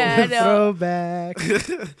episodes. Yeah, I know. Throwback.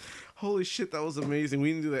 Holy shit, that was amazing.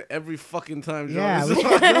 We need to do that every fucking time, John.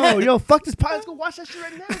 Yeah, yo, fuck this pod. Let's go watch that shit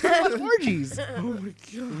right now. Let's watch orgies. Oh my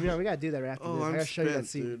god. Yeah, we gotta do that right after this. I I'm gotta show you that spent,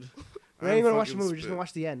 scene. dude. We ain't even gonna watch the movie. We're just gonna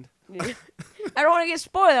watch the end. I don't want to get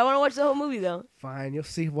spoiled. I want to watch the whole movie though. Fine, you'll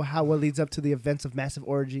see what leads up to the events of massive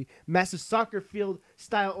orgy, massive soccer field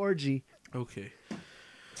style orgy. Okay.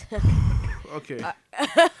 Okay.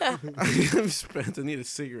 I'm spent. I need a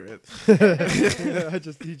cigarette.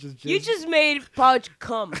 You just made Pouch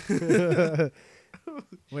come.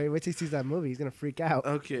 Wait till he sees that movie. He's gonna freak out.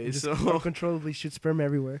 Okay, He just so uncontrollably shoot sperm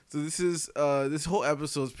everywhere. So this whole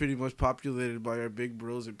episode is pretty much populated by our big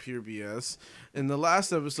bros at Pure BS. In the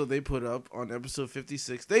last episode they put up on episode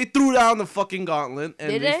 56, they threw down the fucking gauntlet.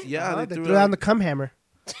 And Did they? Yeah, They threw down the cum hammer.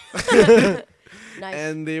 Nice.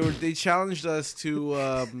 And they challenged us to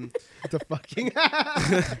The fucking.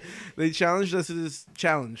 they challenged us to this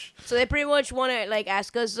challenge. So they pretty much want to like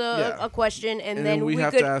ask us a question, and then we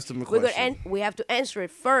have could, to ask them a we question. we have to answer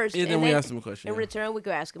it first, And then we ask them a question. In yeah. return, we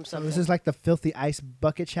could ask them So something. this is like the filthy ice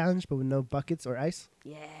bucket challenge, but with no buckets or ice.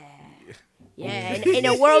 Yeah. In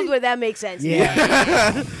a world where that makes sense.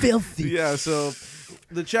 Yeah. Filthy. Yeah, so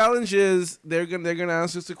the challenge is they're gonna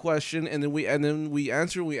ask us a question, and then we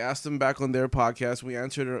answer. We ask them back on their podcast. We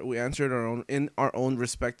answered our own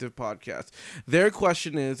respective podcast. Their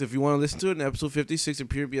question is, if you want to listen to it in episode 56 at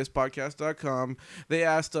purebspodcast.com, they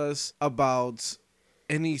asked us about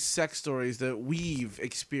any sex stories that we've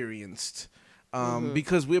experienced.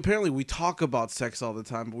 Because we talk about sex all the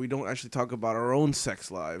time, but we don't actually talk about our own sex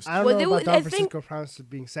lives. I don't Well, know about I Don think- Francisco Promise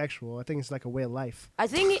being sexual. I think it's like a way of life. I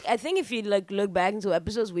think if you like look back into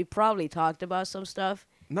episodes, we probably talked about some stuff.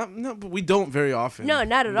 But we don't very often. No,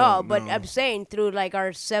 not at No, all. But no. I'm saying through like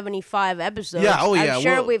our 75 episodes. Yeah, oh, yeah, I'm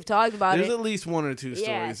sure well, we've talked about There's it. at least one or two stories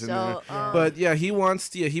Yeah, in so, there. But yeah,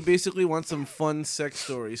 he basically wants some fun sex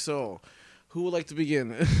stories. So, who would like to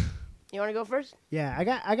begin? You want to go first? Yeah,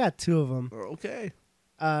 I got two of them. Okay.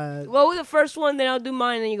 Well, with the first one, then I'll do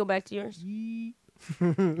mine, and then you go back to yours.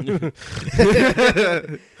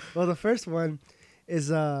 Well, the first one is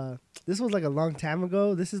this was like a long time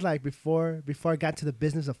ago. This is like before I got to the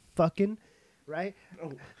business of fucking, right?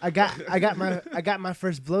 Oh. I got my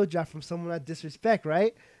first blowjob from someone I disrespect,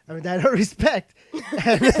 right? I mean, that I don't respect,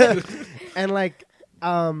 and like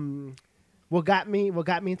what got me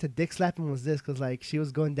into dick slapping was this, because like she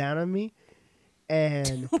was going down on me.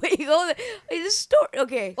 And Wait, wait, this story.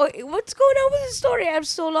 Okay, what's going on with this story? I'm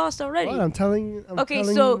so lost already. well, I'm telling Okay,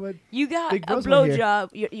 you so what, you got Big a Bros were here. blowjob,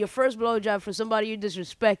 your first blowjob from somebody you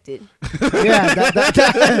disrespected. yeah,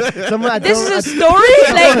 that someone I This don't is a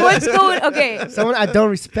story? Like, what's going? Okay, someone I don't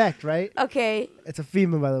respect, right? okay, It's a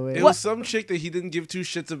female, by the way. It was some chick that he didn't give two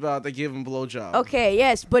shits about that gave him blowjob. okay,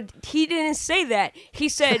 yes, but he didn't say that. He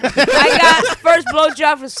said, I got first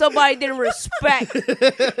blowjob from somebody I didn't respect.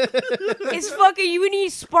 It's fucking, you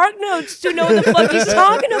need spark notes to know what the fuck he's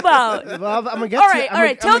talking about. Well, I'm gonna get All to right, I'm all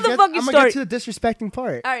right, gonna- tell I'm the gonna fucking get, I'm story. gonna get to the disrespecting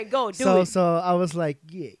part. All right, go, do So it. so I was like,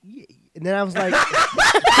 yeah, and then I was like,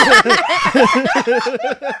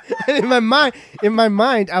 and in my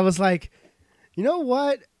mind, I was like, you know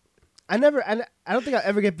what? I don't think I'll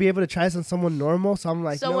ever be able to try this on someone normal. So I'm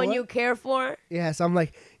like, Someone you know you what? care for? Yeah. So I'm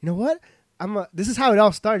like, you know what? This is how it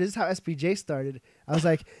all started. This is how SPJ started. I was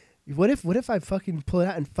like, what if I fucking pull it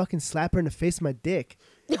out and fucking slap her in the face with my dick?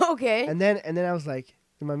 Okay. And then I was like,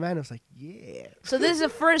 in my mind, I was like, yeah. So this is the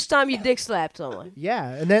first time you dick slapped someone. Yeah,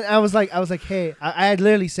 and then I was like, hey, I had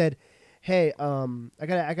literally said, hey, I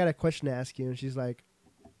got a question to ask you, and she's like,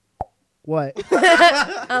 what?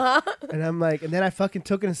 And I'm like, and then I fucking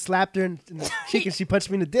took it and slapped her in the cheek, and she punched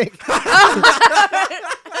me in the dick.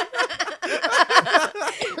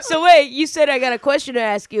 So wait, you said I got a question to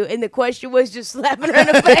ask you, and the question was just slapping her in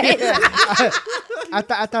the face. I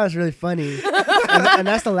thought it was really funny, and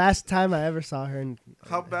that's the last time I ever saw her. And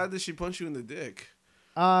How bad did she punch you in the dick?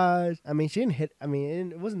 I mean, she didn't hit. I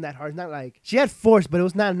mean, it wasn't that hard. It's not like she had force, but it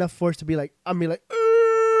was not enough force to be like, So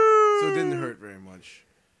it didn't hurt very much.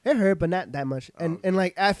 It hurt, but not that much. And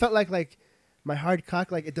like I felt like my hard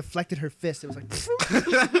cock, like it deflected her fist. It was like,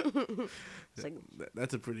 It's like,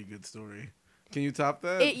 That's a pretty good story. Can you top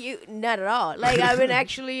that? not at all. Like I've been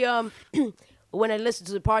actually when I listen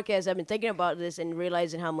to the podcast, I've been thinking about this and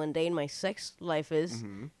realizing how mundane my sex life is.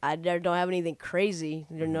 Mm-hmm. I don't have anything crazy.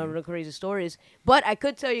 There are no real crazy stories. But I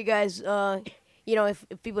could tell you guys, if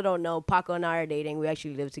people don't know, Paco and I are dating. We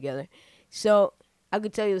actually live together. So I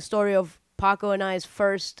could tell you the story of Paco and I's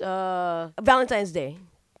first Valentine's Day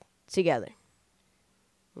together.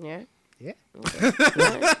 Yeah? yeah, Okay.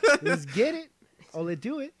 Yeah. let's get it. Oh, let's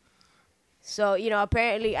do it. So,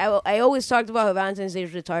 apparently, I always talked about how Valentine's Day is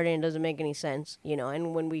retarded and doesn't make any sense,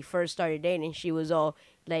 and when we first started dating, she was all,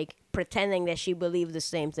 like pretending that she believed the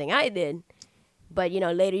same thing I did. But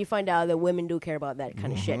later you find out that women do care about that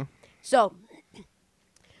kind of shit. So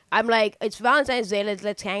I'm like, it's Valentine's Day,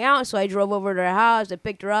 let's hang out. So I drove over to her house, I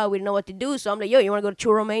picked her up, we didn't know what to do. So I'm like, yo, you want to go to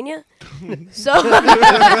Churromania?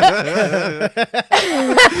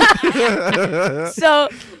 So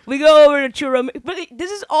we go over to Churromania. But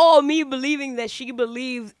this is all me believing that she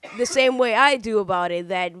believed the same way I do about it,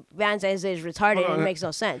 that Valentine's Day is retarded and it makes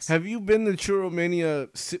no sense. Have you been to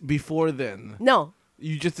Churromania before then? No.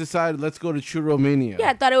 You just decided, let's go to Churromania. Yeah,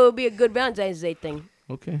 I thought it would be a good Valentine's Day thing.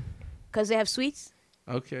 Okay. Because they have sweets?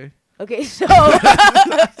 Okay. Okay, so...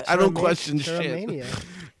 I don't question shit. Churromania.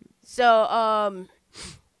 So,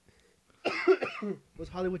 Was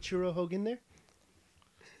Hollywood Churro Hogan there?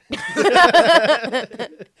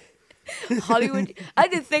 Hollywood... I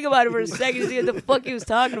did think about it for a second to see what the fuck he was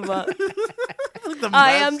talking about.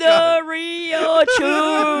 I am the Rio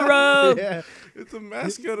Churro. Yeah. It's a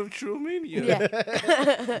mascot of Churromania.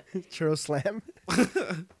 Yeah. Churro Slam.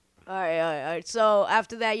 All right. So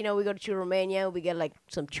after that, we go to Churromania. We get like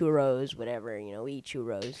some churros, whatever. We eat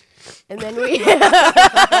churros, and then we.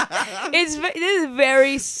 This is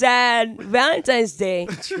very sad Valentine's Day.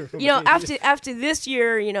 After this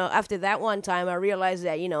year, after that one time, I realized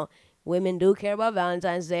that women do care about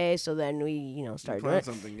Valentine's Day. So then we start doing it.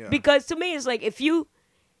 Something, yeah. Because to me, it's like if you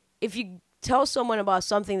tell someone about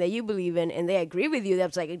something that you believe in and they agree with you,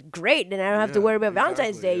 that's like great. Then I don't have to worry about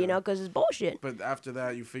Valentine's Day, because it's bullshit. But after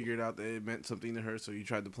that, you figured out that it meant something to her, so you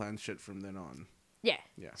tried to plan shit from then on. Yeah.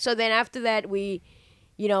 Yeah. So then after that, we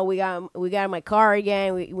got in my car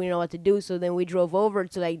again. We know what to do. So then we drove over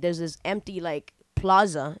to like there's this empty like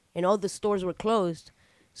plaza, and all the stores were closed.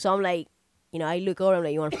 So I'm like, I look over. I'm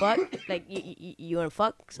like, you want to fuck? Like you want to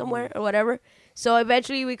fuck somewhere or whatever. So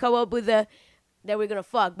eventually we come up with that we're gonna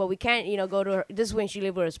fuck, but we can't, go to her. This is when she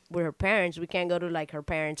lived with her parents. We can't go to like her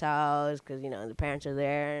parents' house because the parents are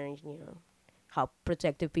there, and how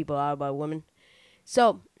protective people are about women.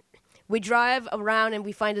 So we drive around and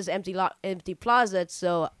we find this empty plaza.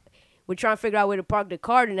 So we're trying to figure out where to park the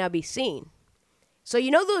car to not be seen. So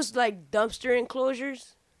those like dumpster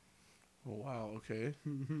enclosures. Oh, wow. Okay.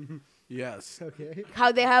 Yes. Okay.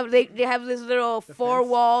 How they have this little four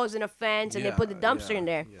walls and a fence, and they put the dumpster in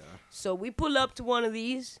there. Yeah. So we pull up to one of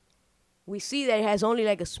these. We see that it has only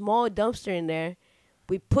like a small dumpster in there.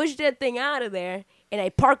 We push that thing out of there, and I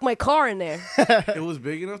park my car in there. It was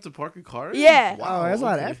big enough to park a car in? Yeah. Wow, that's a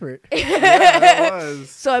lot of effort. Yeah, it was.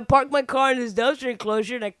 So I parked my car in this dumpster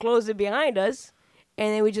enclosure, and I closed it behind us,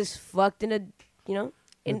 and then we just fucked in a,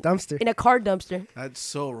 In a dumpster. in a car dumpster. That's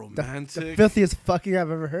so The romantic. filthiest fucking I've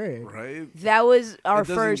ever heard. Right? That was our It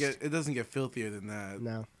doesn't first. It doesn't get filthier than that.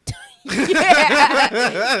 No.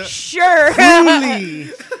 Yeah, sure. Truly.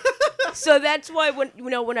 So that's why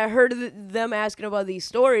when I heard them asking about these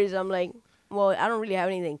stories, I'm like, well, I don't really have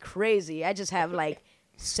anything crazy. I just have like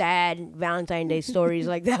sad Valentine's Day stories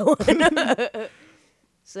like that one.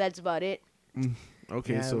 So that's about it.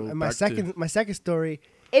 Okay, Yeah, so and my back to- second story.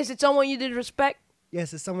 Is it someone you did respect?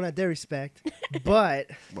 Yes, it's someone I did respect, but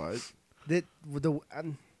What?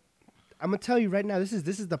 I'm gonna tell you right now. This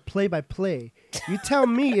is the play-by-play. You tell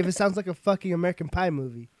me if it sounds like a fucking American Pie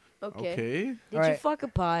movie. Okay. Okay. Did you Alright. fuck a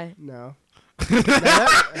pie? No. Look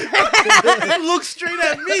straight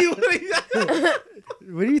at me.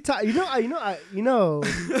 What are you talking? You know.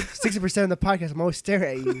 60% of the podcast, I'm always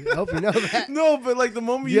staring at you. I hope you know that. No, but like the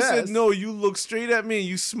moment you said Yes. no, you looked straight at me and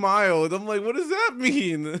you smiled. I'm like, what does that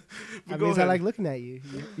mean? But That go means I ahead. like looking at you.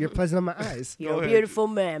 You're pleasant on my eyes. You're a ahead. beautiful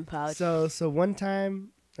man, Pouch. So one time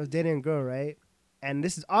I was dating a girl, right? And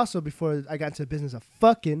this is also before I got into the business of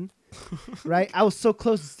fucking, right? I was so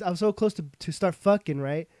close to start fucking,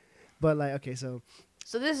 right? But like, okay, so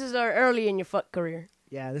So this is early in your fuck career.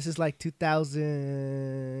 yeah, this is like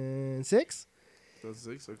 2006. That's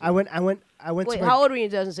 6. Okay. I went Wait, to my, how old were you in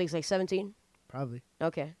 2006? Like 17? probably,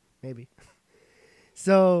 Okay. maybe.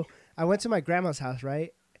 So I went to my grandma's house,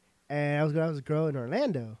 right? And I was a girl in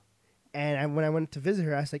Orlando. And when I went to visit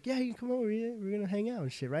her, I was like, yeah, you can come over. We're going to hang out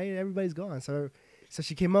and shit, right? Everybody's gone. So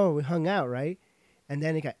she came over. We hung out, right? And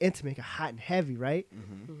then it got intimate, it got hot and heavy, right?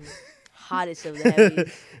 Hottest of the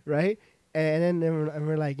heavy. Right? And then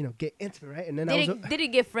we're like, get intimate, right? And then Did it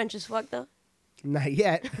get French as fuck though? not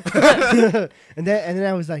yet. and then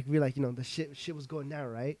I was like, the shit was going down,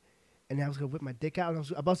 right? And then I was gonna whip my dick out, and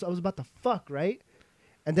I was about to fuck, right?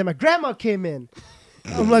 And then my grandma came in.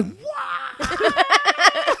 I'm like, what?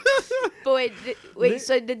 But wait.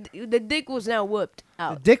 So the dick was now whooped The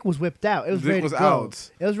out. dick was whipped out. It was The dick ready was to go.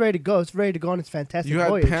 out. It was ready to go. It's ready to go on its fantastic You had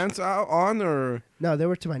voyage. pants out on or No, they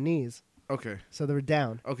were to my knees, okay? so they were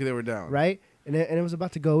down, Okay, they were down. right? And it was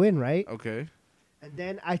about to go in, right? Okay. And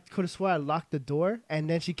then I could have swore I locked the door, and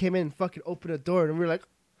then she came in and fucking opened the door, and we were like,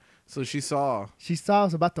 So she saw. she saw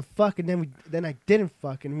us about to fuck, and then I didn't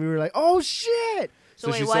fuck, and we were like, oh shit. So,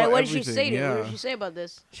 So wait, she why, saw what did she say everything, to you? What yeah. did she say about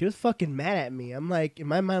this? She was fucking mad at me. I'm like, in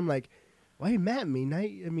my mind, I'm like, why are you mad at me?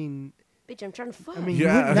 Bitch, I'm trying to fuck. I mean,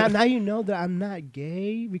 Yeah. now you know that I'm not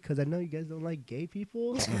gay because I know you guys don't like gay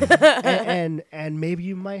people, and maybe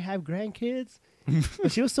you might have grandkids.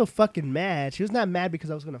 But she was so fucking mad. She was not mad because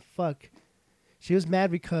I was gonna fuck. She was mad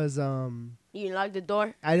because You locked the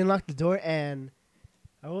door? I didn't lock the door, and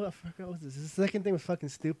I forgot what was this. The second thing was fucking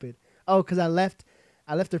stupid. Oh, because I left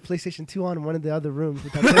her PlayStation 2 on in one of the other rooms.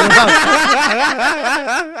 Without turning it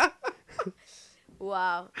off.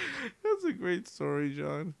 Wow. That's a great story,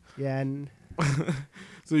 John. Yeah, and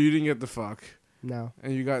So you didn't get the fuck, no,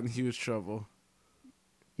 and you got in huge trouble.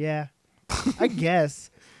 yeah, I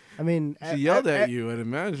guess. I mean, She yelled at you, I'd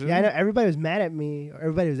imagine. Yeah, I know everybody was mad at me.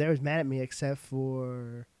 Everybody was there was mad at me except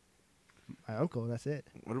for my uncle. That's it.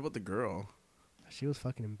 What about the girl? She was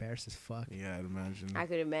fucking embarrassed as fuck. Yeah, I'd imagine. I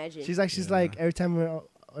could imagine. She's Yeah. like every time I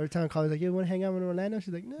call her, like, you want to hang out in Orlando?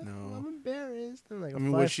 She's like, no, No. I'm embarrassed. I'm like, I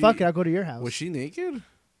mean, fuck, was she- fuck it, I'll go to your house. Was she naked?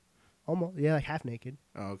 Almost, yeah, like half naked.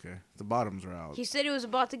 Oh, okay. The bottoms are out. He said he was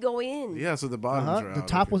about to go in. Yeah, so the bottoms are out. The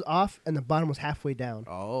top okay. was off and the bottom was halfway down.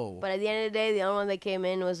 Oh. But at the end of the day, the only one that came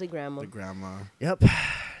in was the grandma. The grandma. Yep,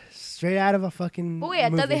 straight out of a fucking. But wait, I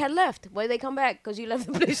thought they movie. had left. Why did they come back? Because you left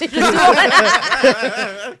the PlayStation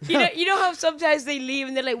 2. you know how sometimes they leave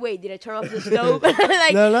and they're like, wait, did I turn off the stove? Like,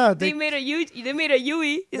 No, they made a Yui.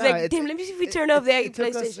 It's No, like, damn, let me see if we turn off that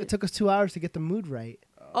PlayStation. It took us 2 hours to get the mood right.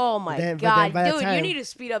 Oh my But then god, by that dude, you time- need to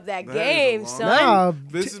speed up that That is a game, long- son. No,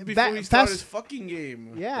 This is before he started fast. his fucking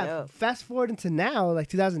game. Yeah, Yeah. fast forward into now, like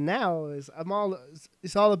 2000 now it's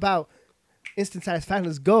all about instant satisfaction.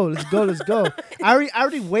 Let's go. I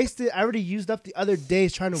already used up the other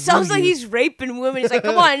days trying to Sounds woo like you. he's raping women. He's like,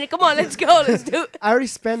 come on, let's go, let's do it. I already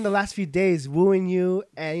spent the last few days wooing you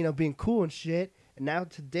and being cool and shit. And now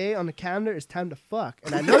today on the calendar it's time to fuck.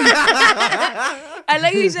 And I know you I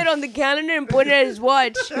like how he said on the calendar and pointed at his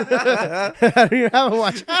watch. I don't even have a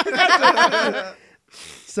watch.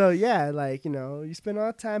 So yeah, like, you spend all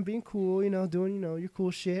the time being cool, doing, your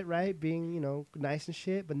cool shit, right? Being, nice and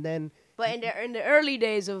shit. But then But in the early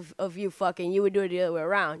days of you fucking, you would do it the other way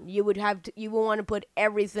around. You would want to put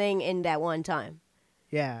everything in that one time.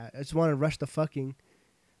 yeah, I just want to rush the fucking.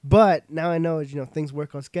 But now I know, things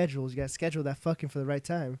work on schedules. You got to schedule that fucking for the right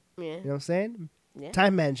time. Yeah. You know what I'm saying? Yeah.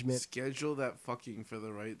 Time management. Schedule that fucking for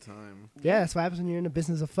the right time. Yeah, that's what happens when you're in the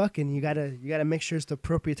business of fucking. You gotta make sure it's the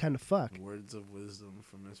appropriate time to fuck. Words of wisdom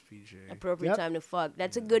from SPJ. Appropriate Yep. time to fuck.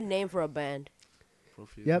 That's a good name for a band.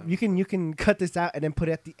 Appropriate Yep, time. you can cut this out and then put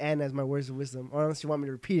it at the end as my words of wisdom, or unless you want me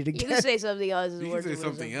to repeat it You again. can say something else. As You can words say of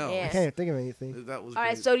something wisdom. else. I Yeah. can't even think of anything. That was All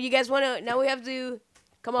right, great. so you guys want to? Now we have to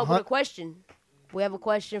come up with Uh-huh. a question. We have a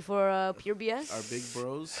question for Pure BS. Our big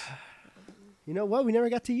bros? You know what? We never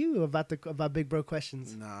got to you about big bro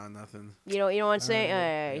questions. Nah, nothing. You know what I'm saying?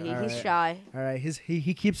 Alright. He's shy. All right,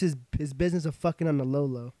 he keeps his business of fucking on the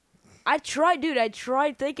low. I tried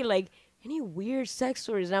thinking like any weird sex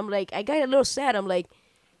stories, and I'm like, I got a little sad. I'm like,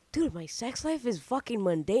 dude, my sex life is fucking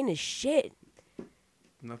mundane as shit.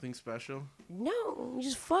 Nothing special? No, we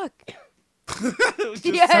just fuck. Just-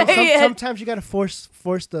 Yeah. Sometimes you gotta force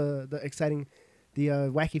the exciting, the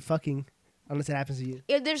wacky fucking, unless it happens to you.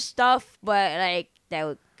 Yeah, there's stuff, but like that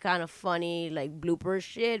was kind of funny, like blooper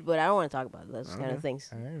shit. But I don't want to talk about those kind Okay. of things.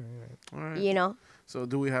 All right. All right. You know? So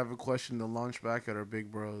do we have a question to launch back at our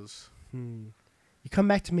big bros? You come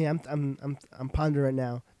back to me. I'm pondering right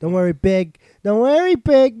now. Don't worry, big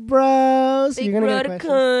bros. Big You're gonna brother get a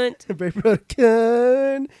cunt. question. Big brother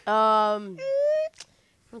cunt. I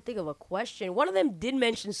don't think of a question. One of them did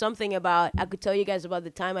mention something about I could tell you guys about the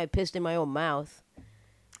time I pissed in my own mouth.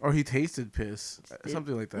 Or he tasted piss.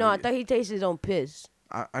 Something like that. No, I thought he tasted his own piss.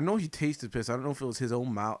 I know he tasted piss. I don't know if it was his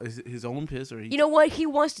own mouth, his own piss, or he. You know what? He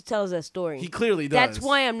wants to tell us that story. he clearly does. That's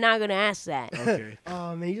why I'm not gonna ask that. Okay.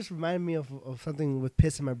 Oh man, you just reminded me of something with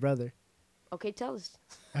piss and my brother. Okay, tell us.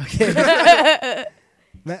 Okay.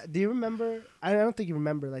 Matt, do you remember? I don't think you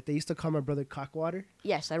remember. Like they used to call my brother Cockwater.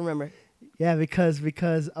 Yes, I remember. Yeah, because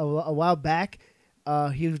a while back,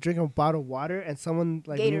 he was drinking a bottle of water and someone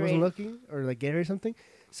like when he wasn't Gatorade. looking or like Gatorade or something.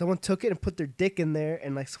 Someone took it and put their dick in there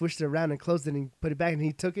and like switched it around and closed it and he put it back and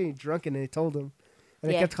he took it and he drunk it and he told him. And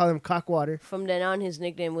they Yeah. kept calling him Cockwater. From then on, his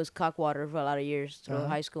nickname was Cockwater for a lot of years through Uh-huh.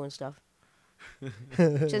 high school and stuff.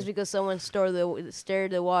 Just because someone stirred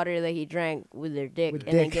the water that he drank with their dick With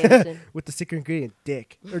and then dick. gave it to him. With the secret ingredient,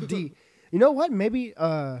 dick or D. You know what? Maybe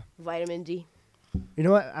Vitamin D. you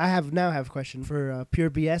know what? I have a question for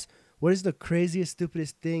Pure BS. What is the craziest,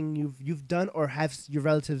 stupidest thing you've done or have your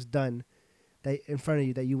relatives done that in front of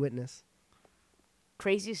you that you witness?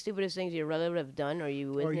 Craziest, stupidest things your relative have done or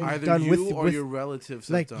you Or witnessed? you've Either done you with- or with- your relatives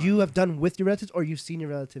Like have done. you have done with your relatives or you've seen your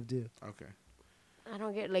relative do. Okay. I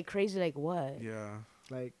don't get like crazy like what? Yeah.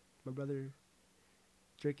 Like my brother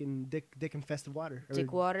drinking dick infested water. Or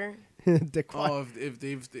Dick water. dick water. Oh, if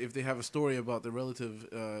they have a story about the relative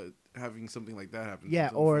having something like that happen. Yeah,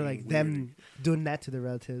 something or fucking like weird. them doing that to their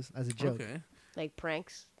relatives as a joke. Okay. Like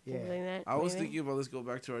pranks. Things Yeah. like that. I was maybe? thinking about, let's go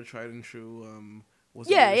back to our tried and true. What's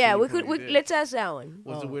the Yeah, weirdest yeah. thing you We put on could. your We, dick? let's ask that one.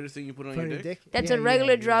 What's the Oh. weirdest thing you put on Put your on dick? That's Yeah, a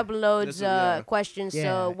regular yeah. drop and loads That's a- yeah. question. Yeah,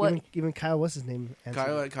 So what? Even Kyle, what's his name?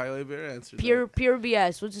 answered Kyle Bear answered. Pure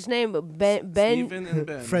BS. What's his name? Ben. Steven and it.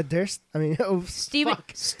 Ben. Fred Durst. I mean, oh,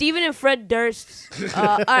 Steven and Fred Durst.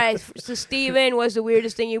 All right. So Steven, what's the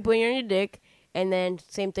weirdest thing you put on your dick? And then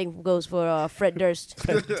same thing goes for Fred Durst.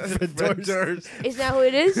 Fred Fred Durst. Isn't that who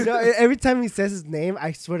it is? You know, every time he says his name,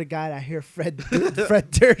 I swear to God, I hear Fred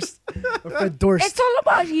Durst or Fred Durst. It's all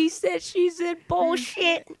about he said, she said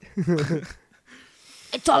bullshit.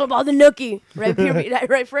 It's all about the nookie, right?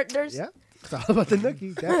 Right, Fred Durst. Yeah, it's all about the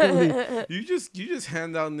nookie. Definitely. You just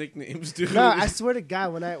hand out nicknames, dude. No, I swear to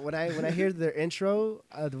God, when I hear their intro,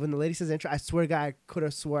 when the lady says intro, I swear to God, I could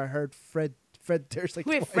have swore I heard Fred Durst like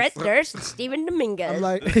With twice. Fred Durst and Steven Dominguez. I'm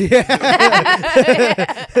like, yeah,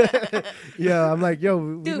 yeah. I'm like, yo,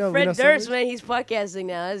 we Dude, know, Fred we know so Durst, much. man, he's podcasting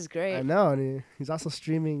now. That's I great. know, and he's also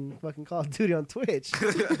streaming fucking Call of Duty on Twitch.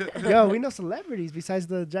 Yo, we know celebrities besides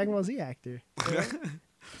the Dragon Ball Z actor.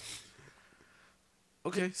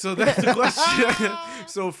 Okay, so that's the question.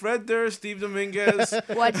 So Fred Durst, Steve Dominguez.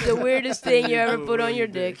 What's the weirdest thing you ever put on your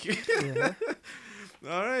dick? Yeah.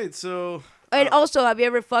 All right, so And also, have you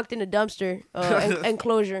ever fucked in a dumpster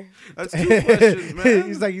enclosure? that's two questions, man.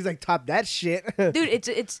 he's like top that shit. Dude, it's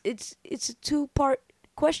a 2-part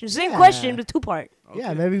question. Same Yeah. question, but 2-part.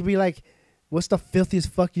 Yeah, maybe be like, what's the filthiest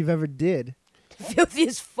fuck you've ever did? Filthy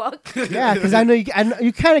as fuck. Yeah, because I know you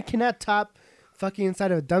kind of cannot top fucking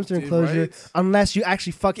inside of a dumpster Dude, enclosure right? unless you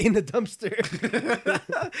actually fuck in the dumpster.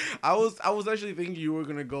 I was actually thinking you were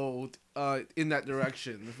gonna go in that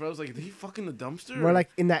direction. I was like, did he fuck in the dumpster? More like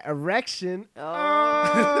in that erection. Oh,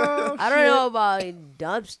 Oh, I don't know about a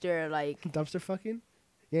dumpster. Like, Dumpster fucking?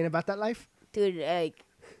 You ain't about that life? dude, like,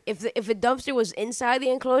 if a dumpster was inside the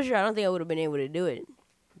enclosure, I don't think I would have been able to do it.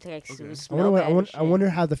 It's like, it would I smell wonder, bad and I wonder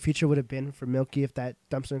how the future would have been for Milky if that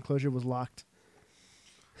dumpster enclosure was locked.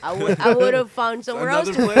 I would have found somewhere else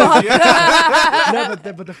Another to place, fuck. yeah.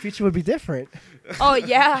 No, but the future would be different. Oh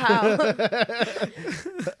yeah, how?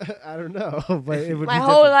 I don't know, but it would My be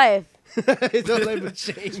whole life different. His whole life would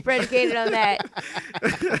change. is predicated on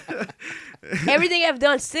that. Everything I've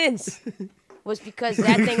done since was because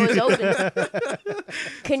that thing was open.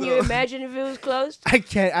 Can you imagine if it was closed? I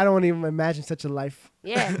can't. I don't want to even imagine such a life.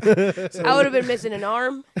 Yeah, I would have been missing an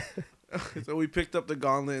arm. So we picked up the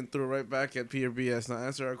gauntlet and threw it right back at PRBS. Now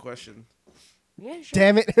answer our question. Yeah, sure.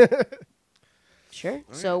 Damn it. Sure.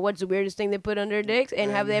 So, what's the weirdest thing they put on their dicks?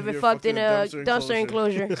 And have they ever you fucked in a dumpster dumpster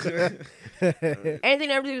enclosure? Anything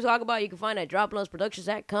and everything we talk about, you can find at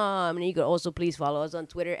droploadsproductions.com. And you can also please follow us on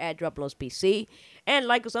Twitter at droploadspc. And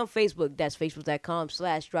like us on Facebook. That's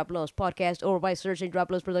facebook.com/droploadspodcast or by searching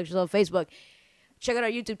Droploads Productions on Facebook. Check out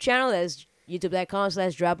our YouTube channel. That's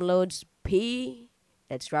youtube.com/droploadsp.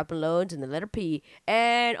 That's Dropping Loads and the letter P.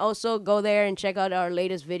 And also go there and check out our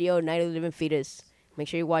latest video, Night of the Living Fetus. Make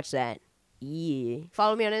sure you watch that. Yeah.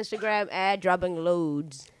 Follow me on Instagram at Dropping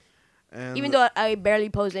Loads. And Even though I barely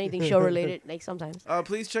post anything show related, like sometimes.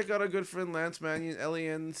 please check out our good friend Lance Mannion,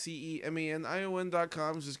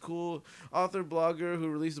 LanceManion.com. He's this cool author, blogger who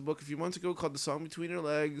released a book a few months ago called The Song Between Her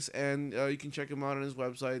Legs. And you can check him out on his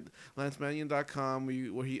website, LanceMannion.com,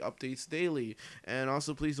 where he updates daily. And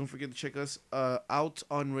also, please don't forget to check us out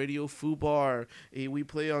on Radio Fubar. We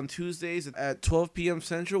play on Tuesdays at 12 p.m.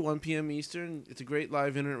 Central, 1 p.m. Eastern. It's a great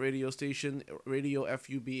live internet radio station,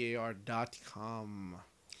 radiofubar.com.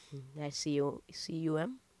 That's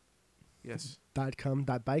C-U-M. Yes.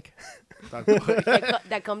 .com.bike.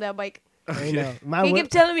 That come that bike. I know. My He wo-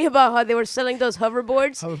 kept telling me about how they were selling those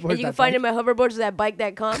hoverboards. And you can find them at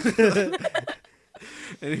hoverboards.bike.com.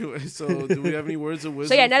 Anyway, so do we have any words of So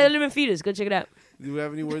wisdom? yeah, Night of the Living Fetus. Go check it out. Do we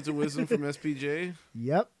have any words of wisdom from SPJ?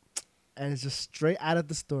 Yep. And it's just straight out of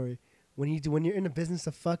the story. When you're in the business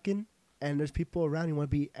of fucking and there's people around, you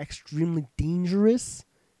want to be extremely dangerous.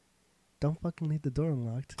 Don't fucking leave the door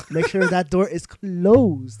unlocked. Make sure that door is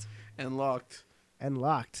closed And locked. and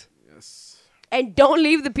locked. Yes. And don't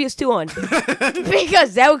leave the PS2 on.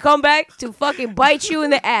 Because that will come back to fucking bite you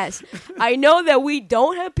in the ass. I know that we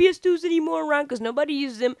don't have PS2s anymore around because nobody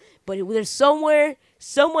uses them. But there's someone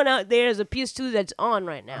out there has a PS2 that's on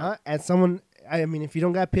right now. And someone... I mean, if you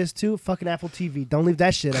don't got PS2, fucking Apple TV. Don't leave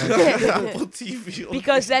that shit on. Apple TV.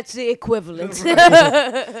 Because that's the equivalent. All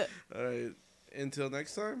right. Until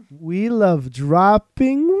next time. We love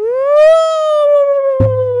dropping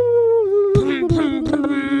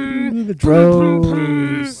the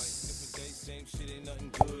drones. Same shit, ain't nothing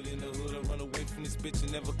good in the hood. I run away from this bitch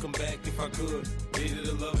and never come back if I could. Needed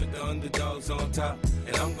to love it, the underdogs on top.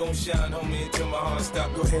 And I'm gon' shine, homie, until my heart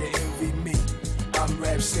stop. Go ahead, envy me. I'm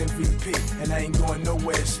Raps MVP, and I ain't going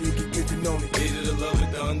nowhere, so you can get to know me. Needed to love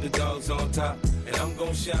it, the underdogs on top. And I'm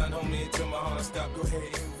gon' shine, homie, until my heart stop. Go ahead,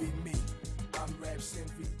 envy me. I'm Raps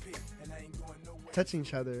MVP, and I ain't going nowhere. Touching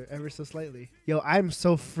each other ever so slightly. Yo, I'm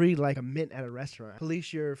so free like a mint at a restaurant.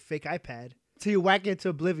 Police your fake iPad till you whack it to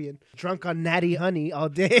oblivion. Drunk on natty honey all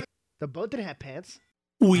day. The boat didn't have pants.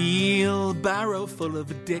 Wheelbarrow full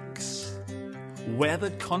of dicks, where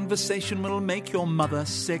the conversation will make your mother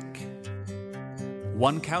sick.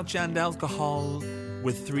 One couch and alcohol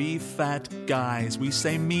with 3 fat guys. We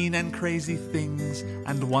say mean and crazy things,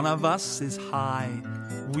 and one of us is high.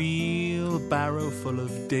 Wheelbarrow full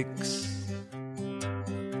of dicks.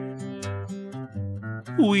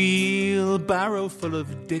 Wheelbarrow full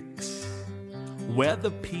of dicks, where the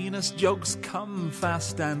penis jokes come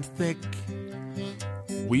fast and thick.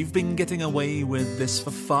 We've been getting away with this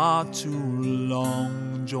for far too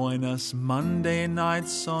long. Join us Monday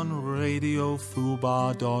nights on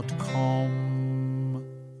RadioFubar.com.